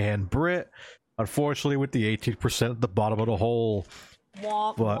 21%, and Britt, unfortunately, with the 18% at the bottom of the hole.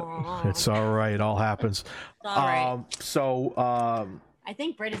 Wah, But wah. it's all right. It all happens. All right. So, I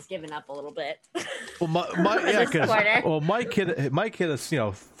think Britt has given up a little bit. well, yeah, This because quarter. Mike hit us,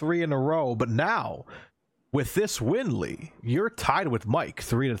 3 in a row. But now, with this win, Lee, you're tied with Mike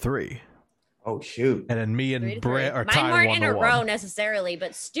 3-3, Oh shoot! and then me and 3-3. Britt are Mine tied weren't in a 1-1. row necessarily,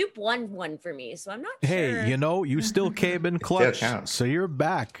 but Stoop won one for me, so I'm not sure. Hey, you still came in clutch, counts. so you're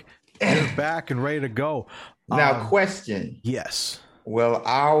back. You're back and ready to go. Now, question: Yes. will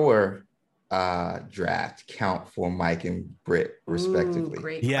our draft count for Mike and Britt respectively? Ooh,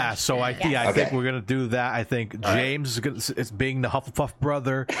 great Yeah, so I question. Yes. think Okay. we're gonna do that. I think All right. James is being the Hufflepuff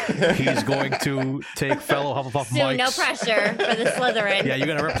brother. He's going to take fellow Hufflepuff Sue, Mikes. no pressure for the Slytherin. Yeah, you're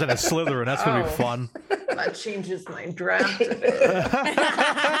gonna represent a Slytherin. That's gonna be Oh. fun. That changes my draft.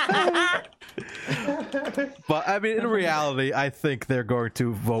 But I mean, in reality, I think they're going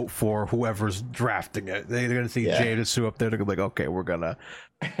to vote for whoever's drafting it. They're going to see Yeah. James and Sue up there. They're gonna be like, okay,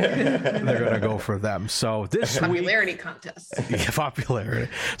 they're gonna go for them. So this week, Popularity contest. yeah,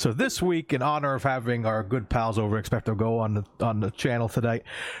 popularity. So this week, in honor of having our good pals over at XpectoGO on the channel today,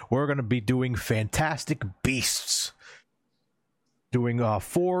 we're going to be doing Fantastic Beasts. Doing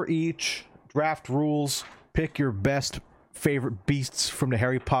 4 each, draft rules, pick your best favorite beasts from the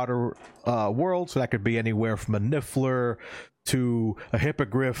Harry Potter world. So that could be anywhere from a Niffler to a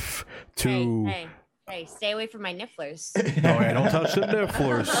Hippogriff to... Hey, stay away from my nifflers. Oh, yeah, don't touch the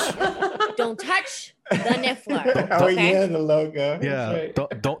Nifflers. Don't touch the niffler. Oh Okay? yeah, the logo. Yeah,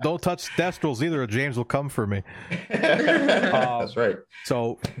 That's right. don't touch Thestrals either, or James will come for me. That's right.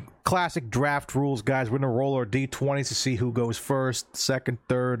 So, classic draft rules, guys. We're gonna roll our d20s to see who goes first, second,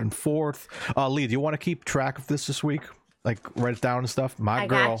 third, and fourth. Lee, do you want to keep track of this week? Like write it down and stuff. My I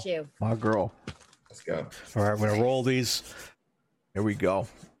girl, got you. my girl. Let's go. All right, I'm gonna roll these. Here we go.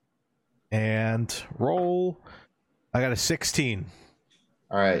 And roll. I got a 16.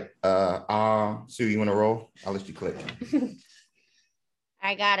 All right. Sue, you want to roll? I'll let you click.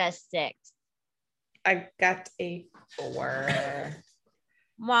 I got a 6. I got a 4.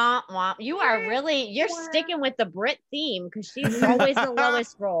 Womp womp. You're sticking with the Brit theme because she's always the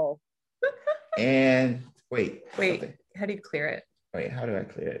lowest roll. And wait. Wait, something. how do you clear it? Wait. How do I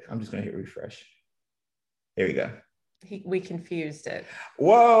clear it? I'm just gonna hit refresh. There we go. We confused it.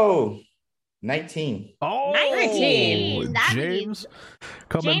 Whoa. 19. Oh, 19. That James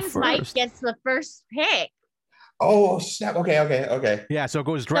coming James first. Mike gets the first pick. Oh snap. Okay. Yeah, so it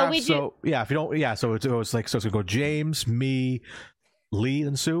goes draft. we So, yeah, if you don't, yeah, so it's like, so it's gonna go James, me, Lee,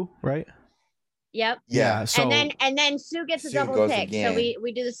 and Sue, right? Yep. Yeah. So And then Sue gets a Sue double goes pick. again. So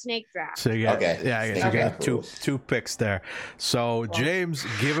we do the snake draft. so you got, Okay. yeah, I guess you Snake got draft two rules. two picks there. So James,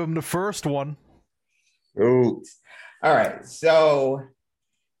 give him the first one. Ooh. All right. So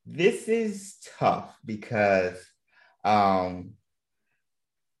this is tough because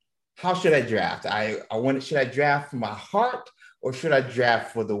how should I draft? Should I draft for my heart or should I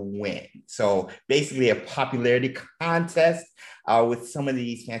draft for the win? So basically a popularity contest with some of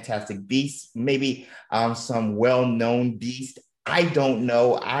these fantastic beasts, maybe some well-known beasts. I don't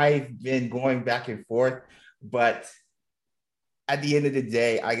know. I've been going back and forth, but at the end of the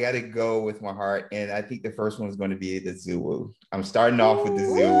day, I got to go with my heart. And I think the first one is going to be the Zulu. I'm starting off with the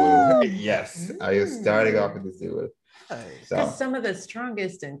Zulu. Yes, I am starting off with the Zulu. Because some of the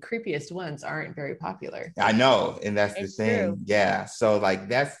strongest and creepiest ones aren't very popular. I know, and that's the thing. True. Yeah, so like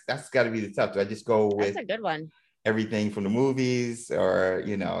that's got to be the tough. Do I just go with That's a good one. everything from the movies, or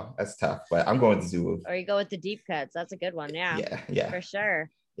that's tough? But I'm going to Zulu. Or you go with the deep cuts. That's a good one. Yeah, for sure.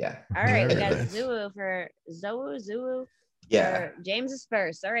 yeah. All right, we Very got nice. Zulu for Zulu. Yeah. For James is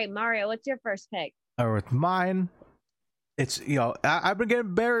first. All right, Mario, what's your first pick? Or with mine, it's I've been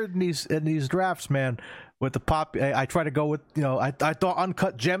getting buried in these drafts, man. With the pop, I try to go with I thought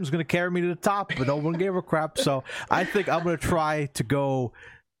Uncut Gem's gonna carry me to the top, but no one gave a crap. So I think I'm gonna try to go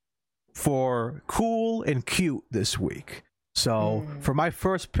for cool and cute this week. So for my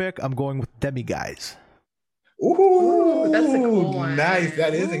first pick, I'm going with Demiguise. Ooh, that's a cool one. Nice.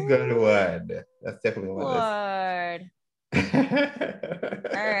 That is a good one. That's definitely one of Lord. those.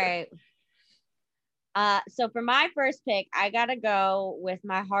 All right. So for my first pick, I gotta go with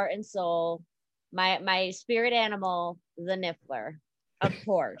my heart and soul, my spirit animal, the Niffler. Of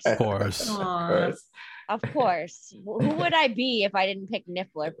course. Of course. Of course. Who would I be if I didn't pick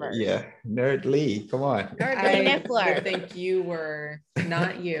Niffler first? Yeah, Nerd Lee, come on. Nerd Lee Niffler. I think you were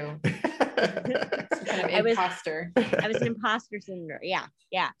not you. Some kind of imposter. I was an imposter syndrome. Yeah.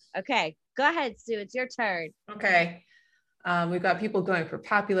 Okay. Go ahead, Sue. It's your turn. Okay. We've got people going for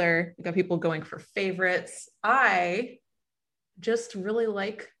popular. We've got people going for favorites. I just really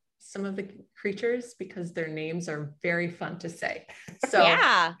like some of the creatures because their names are very fun to say. So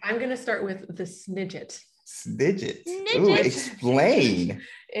yeah. I'm going to start with the Snidget. Snidget. Ooh, explain.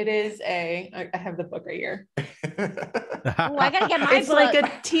 It is I have the book right here. Oh, I gotta get my It's book. like a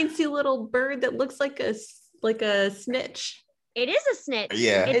teensy little bird that looks like a snitch. It is a snitch.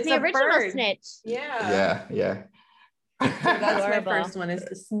 Yeah. It's the a original bird. snitch. Yeah. Yeah. So that's my Adorable. first one is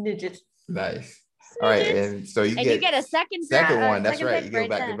the Snidget. Nice. All right, and so you get a second one. That's right. You pick go right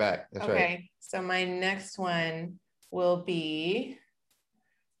back then. to back. That's Okay. right. So my next one will be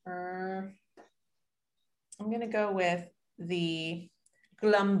I'm gonna go with the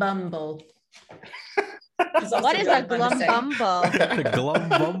Glumbumble. What is a Glumbumble? The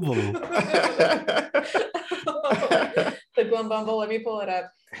Glumbumble. The Glumbumble. Let me pull it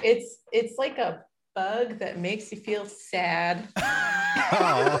up. It's like a bug that makes you feel sad.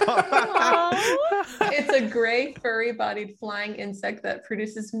 It's a gray, furry-bodied flying insect that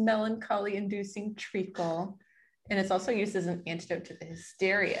produces melancholy-inducing treacle, and it's also used as an antidote to the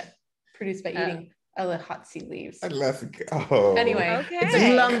hysteria produced by eating alahatsi leaves. Let's go. Anyway, it's a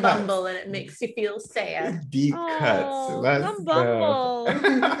Glumbumble, and it makes you feel sad. Deep cuts. Let's Glumbumble.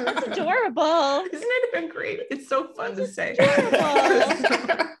 That's adorable. Isn't it great? It's so fun to say.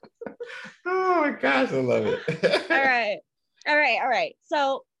 Adorable. Oh my gosh, I love it. All right.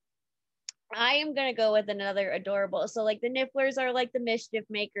 So I am gonna go with another adorable. So like the Nifflers are like the mischief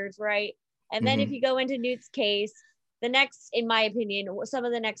makers, right? And then if you go into Newt's case, the next, in my opinion, some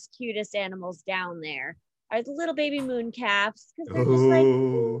of the next cutest animals down there are the little baby moon calves because they're just like.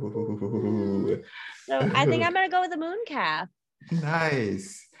 Ooh. So I think I'm gonna go with the moon calf.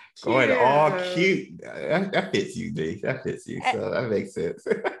 Nice. Going all cute. That fits you, D. That fits you. So that makes sense.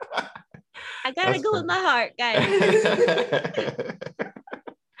 I gotta go with my heart, guys.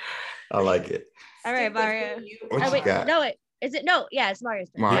 I like it. All right, Mario. What you got? No, it's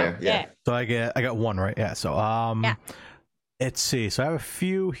Mario's turn. Mario, yeah. So I got one, right? Yeah. So let's see. So I have a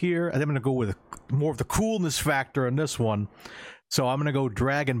few here. I think I'm gonna go with more of the coolness factor in this one. So I'm gonna go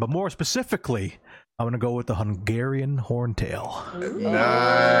dragon, but more specifically, I'm gonna go with the Hungarian horntail.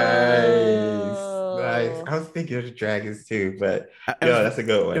 Nice. I was thinking of dragons too, but that's a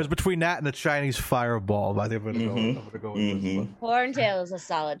good one. It was between that and the Chinese fireball. But I think I'm gonna go with this one. Horntail is a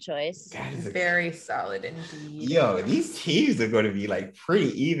solid choice. That is Very solid indeed. Yo, these teams are going to be like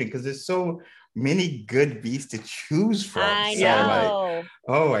pretty even because there's so many good beasts to choose from. I So, know.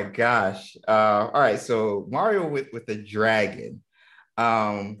 oh my gosh. All right, so Mario with the dragon.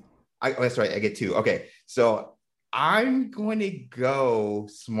 That's right. I get two. Okay, so I'm going to go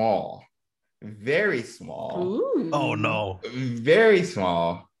small, very small. Ooh. Oh no! Very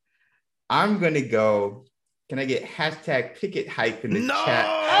small. I'm going to go. Can I get hashtag picket hype in the chat?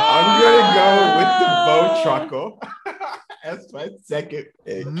 I'm going to go with the bow truckle. That's my second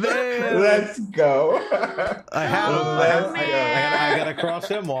pick. Man. Let's go. I had him. I gotta cross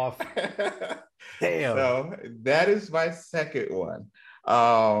him off. Damn. So that is my second one.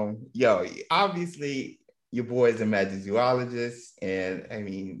 Obviously your boy is a magizoologist, and I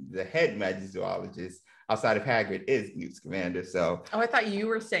mean the head magizoologist outside of Hagrid is Newt Scamander. So I thought you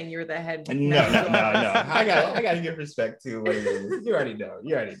were saying you were the head. no. I gotta give respect to what it is. You already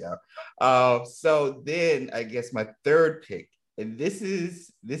know. So then I guess my third pick, and this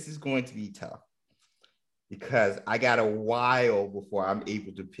is going to be tough because I got a while before I'm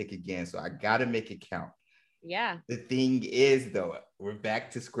able to pick again. So I gotta make it count. Yeah. The thing is, though, we're back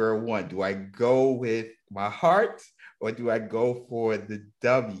to square one. Do I go with my heart or do I go for the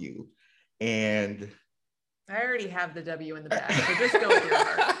W? And I already have the W in the bag, so just go with your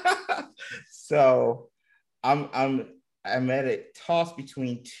heart. So I'm at a toss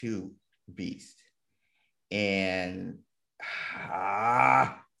between two beasts, and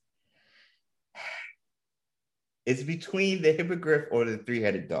it's between the hippogriff or the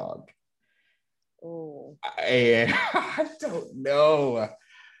three-headed dog. Oh. And I don't know.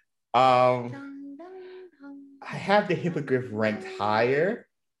 I have the hippogriff ranked higher,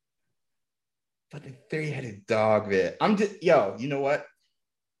 but the three-headed dog, man. You know what?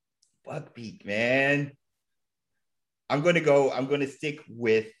 Buckbeak, man. I'm gonna stick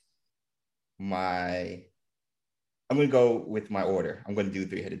with my order. I'm gonna do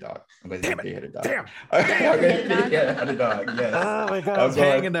three-headed dog. Damn. I'm gonna do three-headed dog. Yes. Oh my God, I was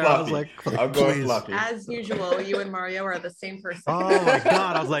hanging there. I was like, I'm going fluffy. As usual, you and Mario are the same person. Oh my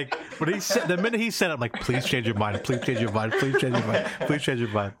God, I was like, the minute he said it, I'm like, please change your mind. Please change your mind. Please change your mind. Please change your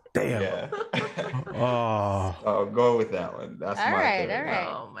mind. Damn. Yeah. Oh. I'll go with that one. That's All my right, favorite. all right.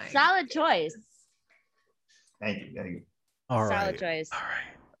 Oh my Solid choice. Thank you. All right. Solid choice. All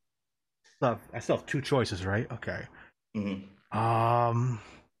right. I still have two choices, right? Okay. Mhm.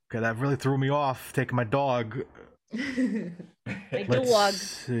 Okay, that really threw me off. Taking my dog. Take the Let's log.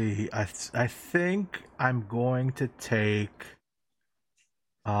 see. I think I'm going to take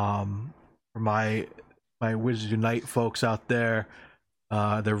for my Wizards Unite folks out there,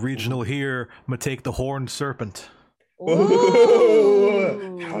 the regional here. I'm gonna take the horned serpent.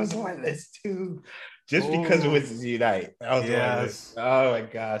 Ooh, that was on my list too. Just because it was Unite. That was on my list. Oh my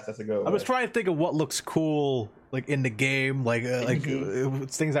gosh, that's a good one. I was trying to think of what looks cool, like in the game,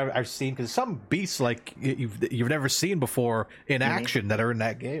 it's things I've seen, because some beasts like you've never seen before in action that are in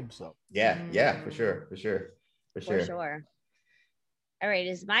that game. So yeah, for sure. For sure. All right,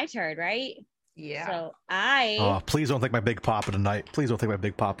 it's my turn, right? Yeah. So Oh, please don't take my big pop of the night. Please don't take my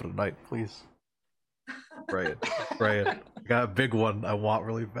big pop of the night. Please. Pray it. I got a big one I want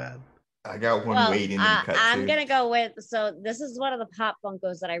really bad. I got one waiting in the cut I'm too. gonna go with, so this is one of the pop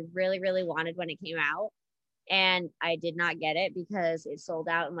Funkos that I really, really wanted when it came out, and I did not get it because it sold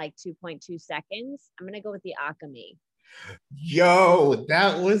out in like 2.2 seconds. I'm gonna go with the Akami. Yo,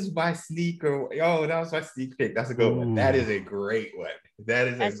 that was my sneaker. Yo, that was my sneak pick. That's a good one. That is a great one.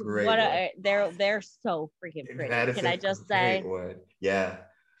 That's a great one. They're so freaking pretty. Can I just say? One. Yeah.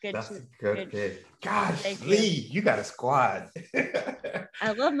 Good, that's a good pick. Gosh, Thank Lee, you got a squad.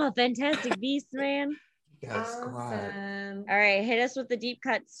 I love my Fantastic Beasts, man. You got a squad. All right, hit us with the deep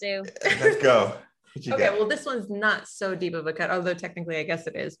cut, Sue. Let's go. Okay, well, this one's not so deep of a cut, although technically I guess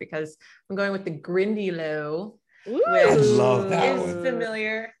it is, because I'm going with the Grindilo, which is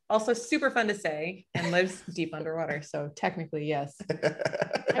familiar, also super fun to say, and lives deep underwater. So technically, yes.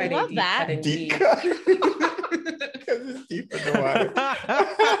 I love that. Deep cut. Because it's deep in the water.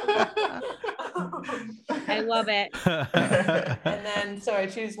 I love it. And then so I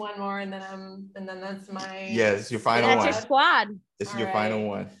choose one more, and then that's my your final one. That's your squad. This is your final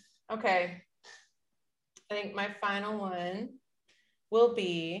one. Okay. I think my final one will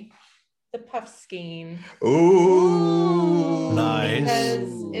be the Puffskein. Ooh, nice. Because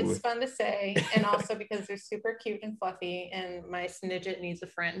it's fun to say, and also because they're super cute and fluffy, and my Snidget needs a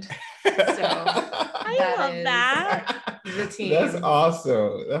friend. So I love that. The team. That's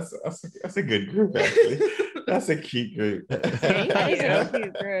awesome. That's a good group, actually. That's a cute group. That is a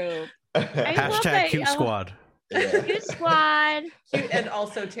cute group. Hashtag cute squad. Yeah. Cute squad. Cute and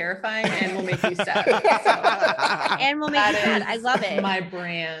also terrifying, and will make you sad. So, and will make you sad. I love it. My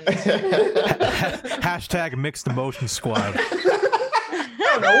brand. Hashtag mixed emotion squad. I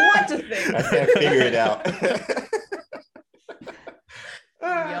don't know what to think. I can't figure it out.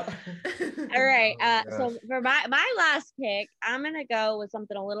 Yep. All right. So for my last pick, I'm gonna go with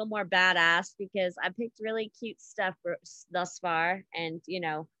something a little more badass, because I picked really cute stuff thus far, and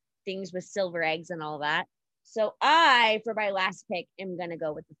things with silver eggs and all that. So for my last pick, am gonna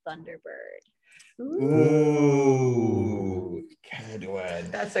go with the Thunderbird. Ooh, good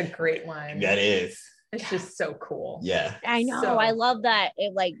one. That's a great one. That is. It's just so cool. Yeah. I know. So- I love that.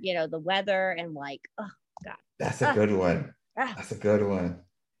 It like, you know, the weather and like, oh God. That's a good one. Ah. That's a good one.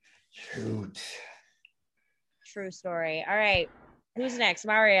 Shoot. True story. All right. Who's next?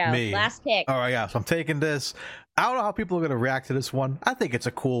 Mario. Me. Last pick. All right, yeah. So I'm taking this. I don't know how people are gonna react to this one. I think it's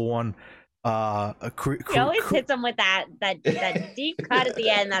a cool one. He always hits them with that deep cut at the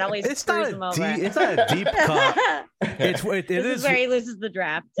end that always it's screws not him a over. deep. It's not a deep cut. This is where he loses the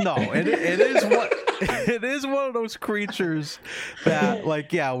draft. No, it is what it is one of those creatures that,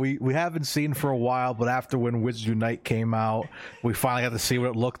 like, yeah, we haven't seen for a while, but after when Wizards Unite came out, we finally got to see what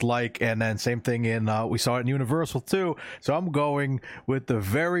it looked like, and then same thing in we saw it in Universal too. So I'm going with the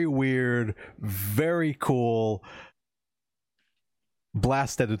very weird, very cool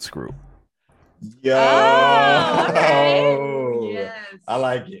blast-headed screw. Yo. Oh, okay. Yes. I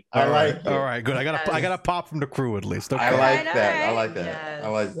like it. I like it. All right, good. I got a pop from the crew at least. Okay. I like All that. right. I like that. Yes. I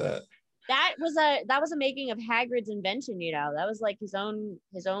like that. That was a making of Hagrid's invention, you know. That was like his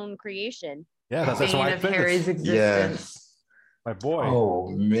own creation. Yeah, that's Bane why I of picked Harry's this. existence. My boy. Oh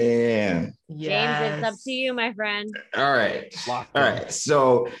man. James, it's up to you, my friend. All right. Locked All in. right.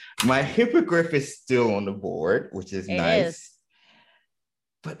 So my hippogriff is still on the board, which is It nice. is.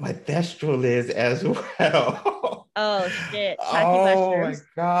 But my thestral is as well. Oh shit. Talking Oh my mushrooms.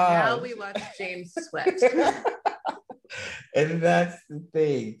 god. Now we watch James sweat. And that's the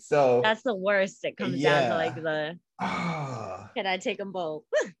thing. So That's the worst. It comes down to Yeah. like the ah, can I take them both?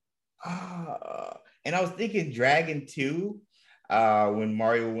 and I was thinking Dragon 2 when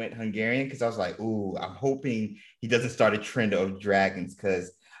Mario went Hungarian, because I was like, ooh, I'm hoping he doesn't start a trend of dragons,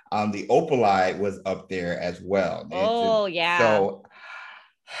 because the Opalite was up there as well. Oh yeah. So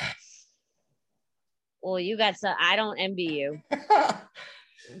Well, you got some. I don't envy you.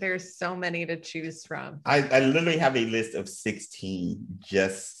 There's so many to choose from. I literally have a list of 16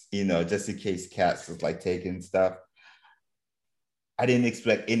 just in case Cats was like taking stuff. I didn't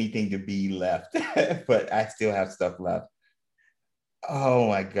expect anything to be left, but I still have stuff left. Oh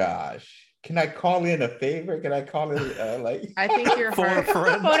my gosh. Can I call in a favor? Can I call in like I think your For a heart.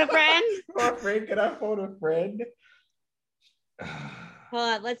 friend. Phone a friend. for a friend? Can I phone a friend? Hold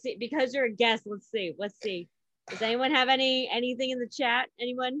on. Let's see. Because you're a guest. Let's see. Does anyone have anything in the chat?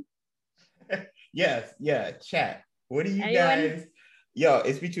 Anyone? Yes, yeah, chat. What do you Anyone? guys? Yo,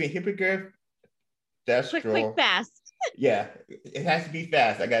 it's between Hippogriff, Destro. Quick, fast. Yeah, it has to be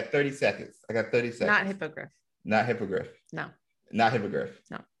fast. I got 30 seconds. Not hippogriff. Not Hippogriff. No. Not Hippogriff.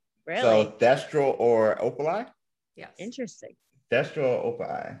 Really So Destro or Opaleye? Yes. interesting. Destro or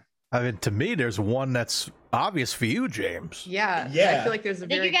Opaleye? I mean, to me, there's one that's obvious for you, James. Yeah. Yeah. I feel like there's a I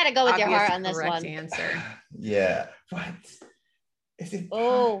think very you gotta go with your obvious heart on this correct one. answer. Yeah. What? Is it?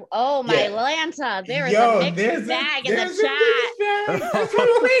 Oh my Yeah. Lanta. There is Yo, a mixed there's bag in the there's a chat. mixed bag.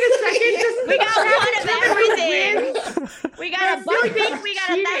 Wait a second. Just We got one of everything. everything. We got a I feel like Buckbeak, that's we got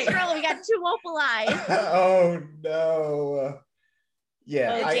a cheating. Thestral, we got two Opaleyes. Oh no.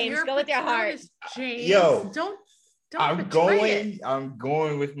 Yeah. Oh, I, James, go with your heart. Patronus, James. Yo, Don't I'm betray it.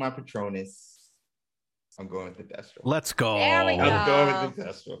 going with my Patronus. I'm going with the Destro. Let's go. There we go. I'm going with the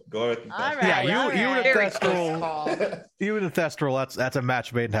Destro. Going with the All Destro. right. Yeah, you all and right. the Very close Thestral. call. You and the Thestral, that's a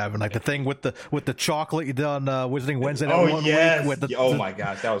match made in heaven. Like the thing with the chocolate you done Wizarding Wednesday that Oh one yes. week with the Oh my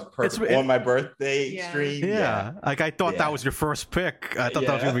gosh, that was perfect. It's- On my birthday Yeah. stream. yeah. Like I thought Yeah. that was your first pick. I thought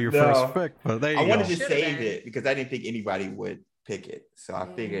that was Yeah. gonna be your No. first pick, but there you I go. wanted to Should've save been. it because I didn't think anybody would pick it. So I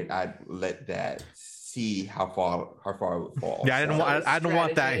figured I'd let that see how far it would fall. Yeah, I didn't So- want. I don't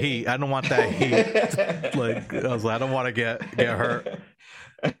want that Strategy. heat. I don't want that heat. Like I was like, I don't want to get hurt.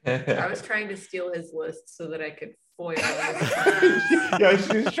 I was trying to steal his list so that I could foil his Yo,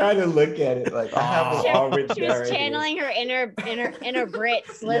 she was trying to look at it like I have it Oh. all written She was down right channeling her inner Brit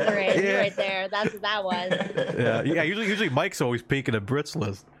Slytherin Yeah. right there. That's what that was. here. Yeah. Usually Mike's always peeking at Brit's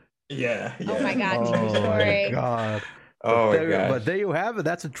list. Yeah. Oh my God, true Oh story. my god. Oh my But gosh. there you have it.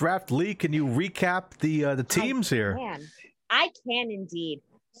 That's a draft league. Can you recap the teams here? Man, I can indeed.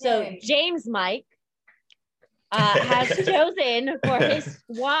 So Yay. James Mike has chosen for his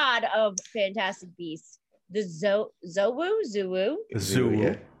squad of Fantastic Beasts the Zouwu, Zoo.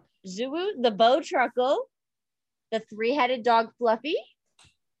 Yeah. Zouwu, the Bow Truckle, the three-headed dog Fluffy,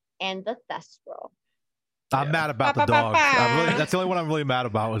 and the Thestral. I'm mad about the dog. That's the only one I'm really mad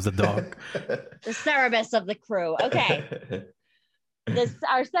about was the dog. The Cerebus of the crew. Okay.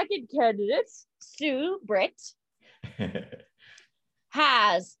 Our second candidate, Sue Britt,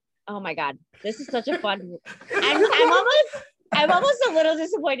 has, oh my God, this is such a fun. I'm I'm almost a little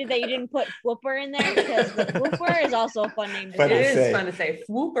disappointed that you didn't put Whooper in there because the Whooper is also a fun name to Fun It to say. is say. fun to say.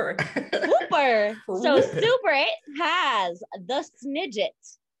 Whooper. Whooper. So Super 8 has the Snidget,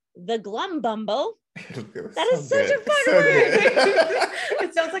 the Glumbumble. That is such a fun word.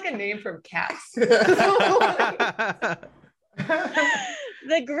 It sounds like a name from Cats.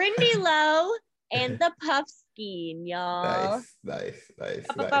 The Grindy Low and the Puffskein, y'all. Nice.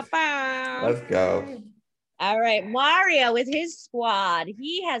 Ba-ba-ba. Let's go. All right, Mario with his squad.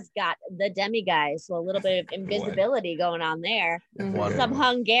 He has got the Demiguise, so a little bit of invisibility going on there. One. Some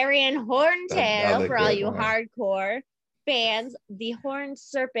Hungarian Horntail Another for all good you one. hardcore fans. The Horned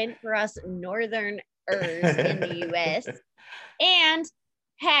Serpent for us northerners in the US. And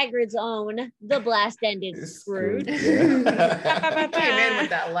Hagrid's own, the Blast-Ended Scrooge. Yeah. Came in with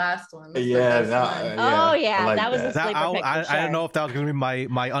that last one. That's the Yeah, best one. Oh, yeah, I like that was a That, sleeper pick for I sure. didn't know if that was gonna be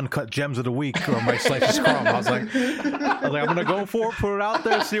my uncut gems of the week or my slice of scrum. I was like, I'm gonna go for it, put it out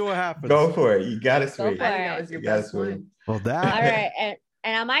there, see what happens. Go for it. You got it, Go sweet. for I think that was your Yeah, best sweet. one. Well, All that right,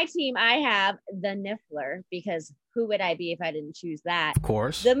 and on my team, I have the Niffler because who would I be if I didn't choose that? of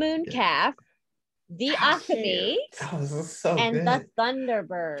course. The Mooncalf, the Akami, Those are so and good. the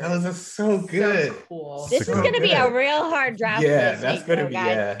Thunderbird. Those are so good. So cool. This is so going to be a good. real hard draft Yeah, this that's week, gonna though, be- guys.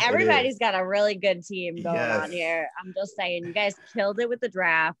 yeah, it Everybody's is. got a really good team going Yes. on here. I'm just saying, you guys killed it with the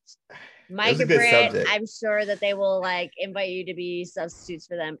draft. Mike a and good Britt, subject. I'm sure that they will invite you to be substitutes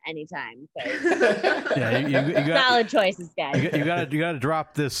for them anytime. 'cause Yeah, you got. solid choices, guys. You gotta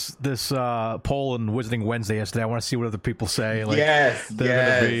drop this poll in Wizarding Wednesday yesterday. I want to see what other people say. Like, Yes,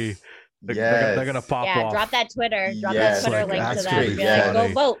 they're gonna be they're gonna pop Yeah, off. drop that Twitter. Drop Yes, that Twitter like, link to that's them. gonna Be be like, funny.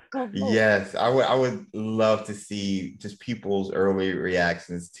 go vote. Go vote. Yes, I would love to see just people's early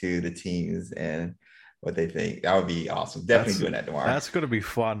reactions to the teams and what they think. That would be awesome. Definitely doing that tomorrow. That's gonna be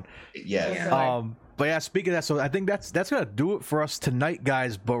fun. Yes. Yeah. But yeah, speaking of that, so I think that's gonna do it for us tonight,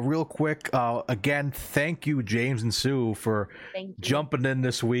 guys. But real quick, again, thank you, James and Sue, for Thank you. jumping in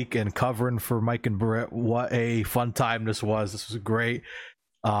this week and covering for Mike and Britt. What a fun time this was. This was great.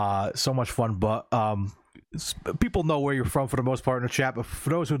 So much fun. But people know where you're from for the most part in the chat. But for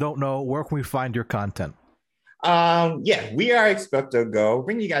those who don't know, where can we find your content? Yeah, we are XpectoGO,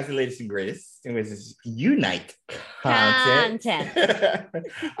 bringing you guys the latest and greatest, in which is Unite content.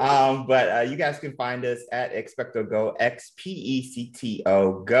 But you guys can find us at XpectoGO,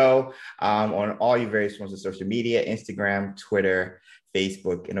 XPECTO Go, on all your various forms of social media, Instagram, Twitter,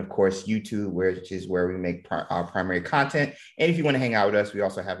 Facebook, and of course YouTube, which is where we make our primary content. And if you want to hang out with us, we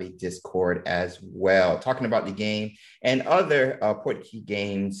also have a Discord as well, talking about the game and other Portkey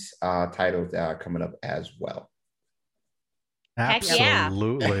Games titles that are coming up as well. Heck yeah.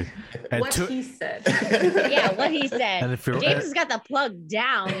 Absolutely. And What he said. Yeah, what he said. And if you're- James has got the plug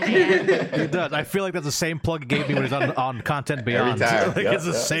down, man. He does. I feel like that's the same plug he gave me when he's on Content Beyond. time. Like, Yep, it's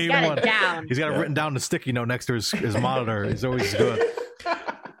the yep. He's same got one. it down. He's got it written down in the sticky note next to his monitor. He's always good.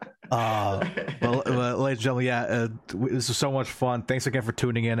 Well, ladies and gentlemen, yeah, this is so much fun. Thanks again for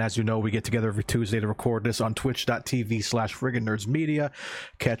tuning in. As you know, we get together every Tuesday to record this on twitch.tv/FrigginNerdsMedia.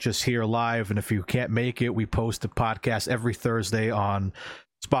 Catch us here live, and if you can't make it, we post a podcast every Thursday on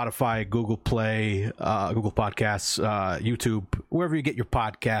Spotify, Google Play, Google Podcasts, YouTube, wherever you get your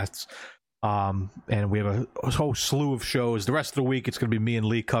podcasts. And we have a whole slew of shows. The rest of the week, it's going to be me and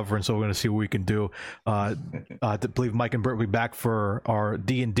Lee covering, so we're going to see what we can do. I believe Mike and Bert will be back for our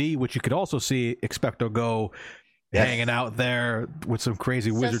D&D, which you could also see XpectoGO Yes. hanging out there with some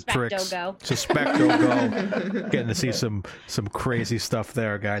crazy wizard tricks. Suspecto-Go. XpectoGO. Getting to see some crazy stuff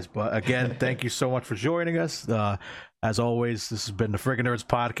there, guys. But again, thank you so much for joining us. As always, this has been the Friggin' Nerds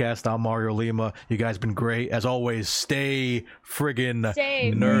Podcast. I'm Mario Lima. You guys been great. As always, stay friggin'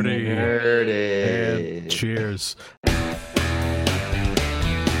 Stay nerdy. friggin' Nerdy. And cheers.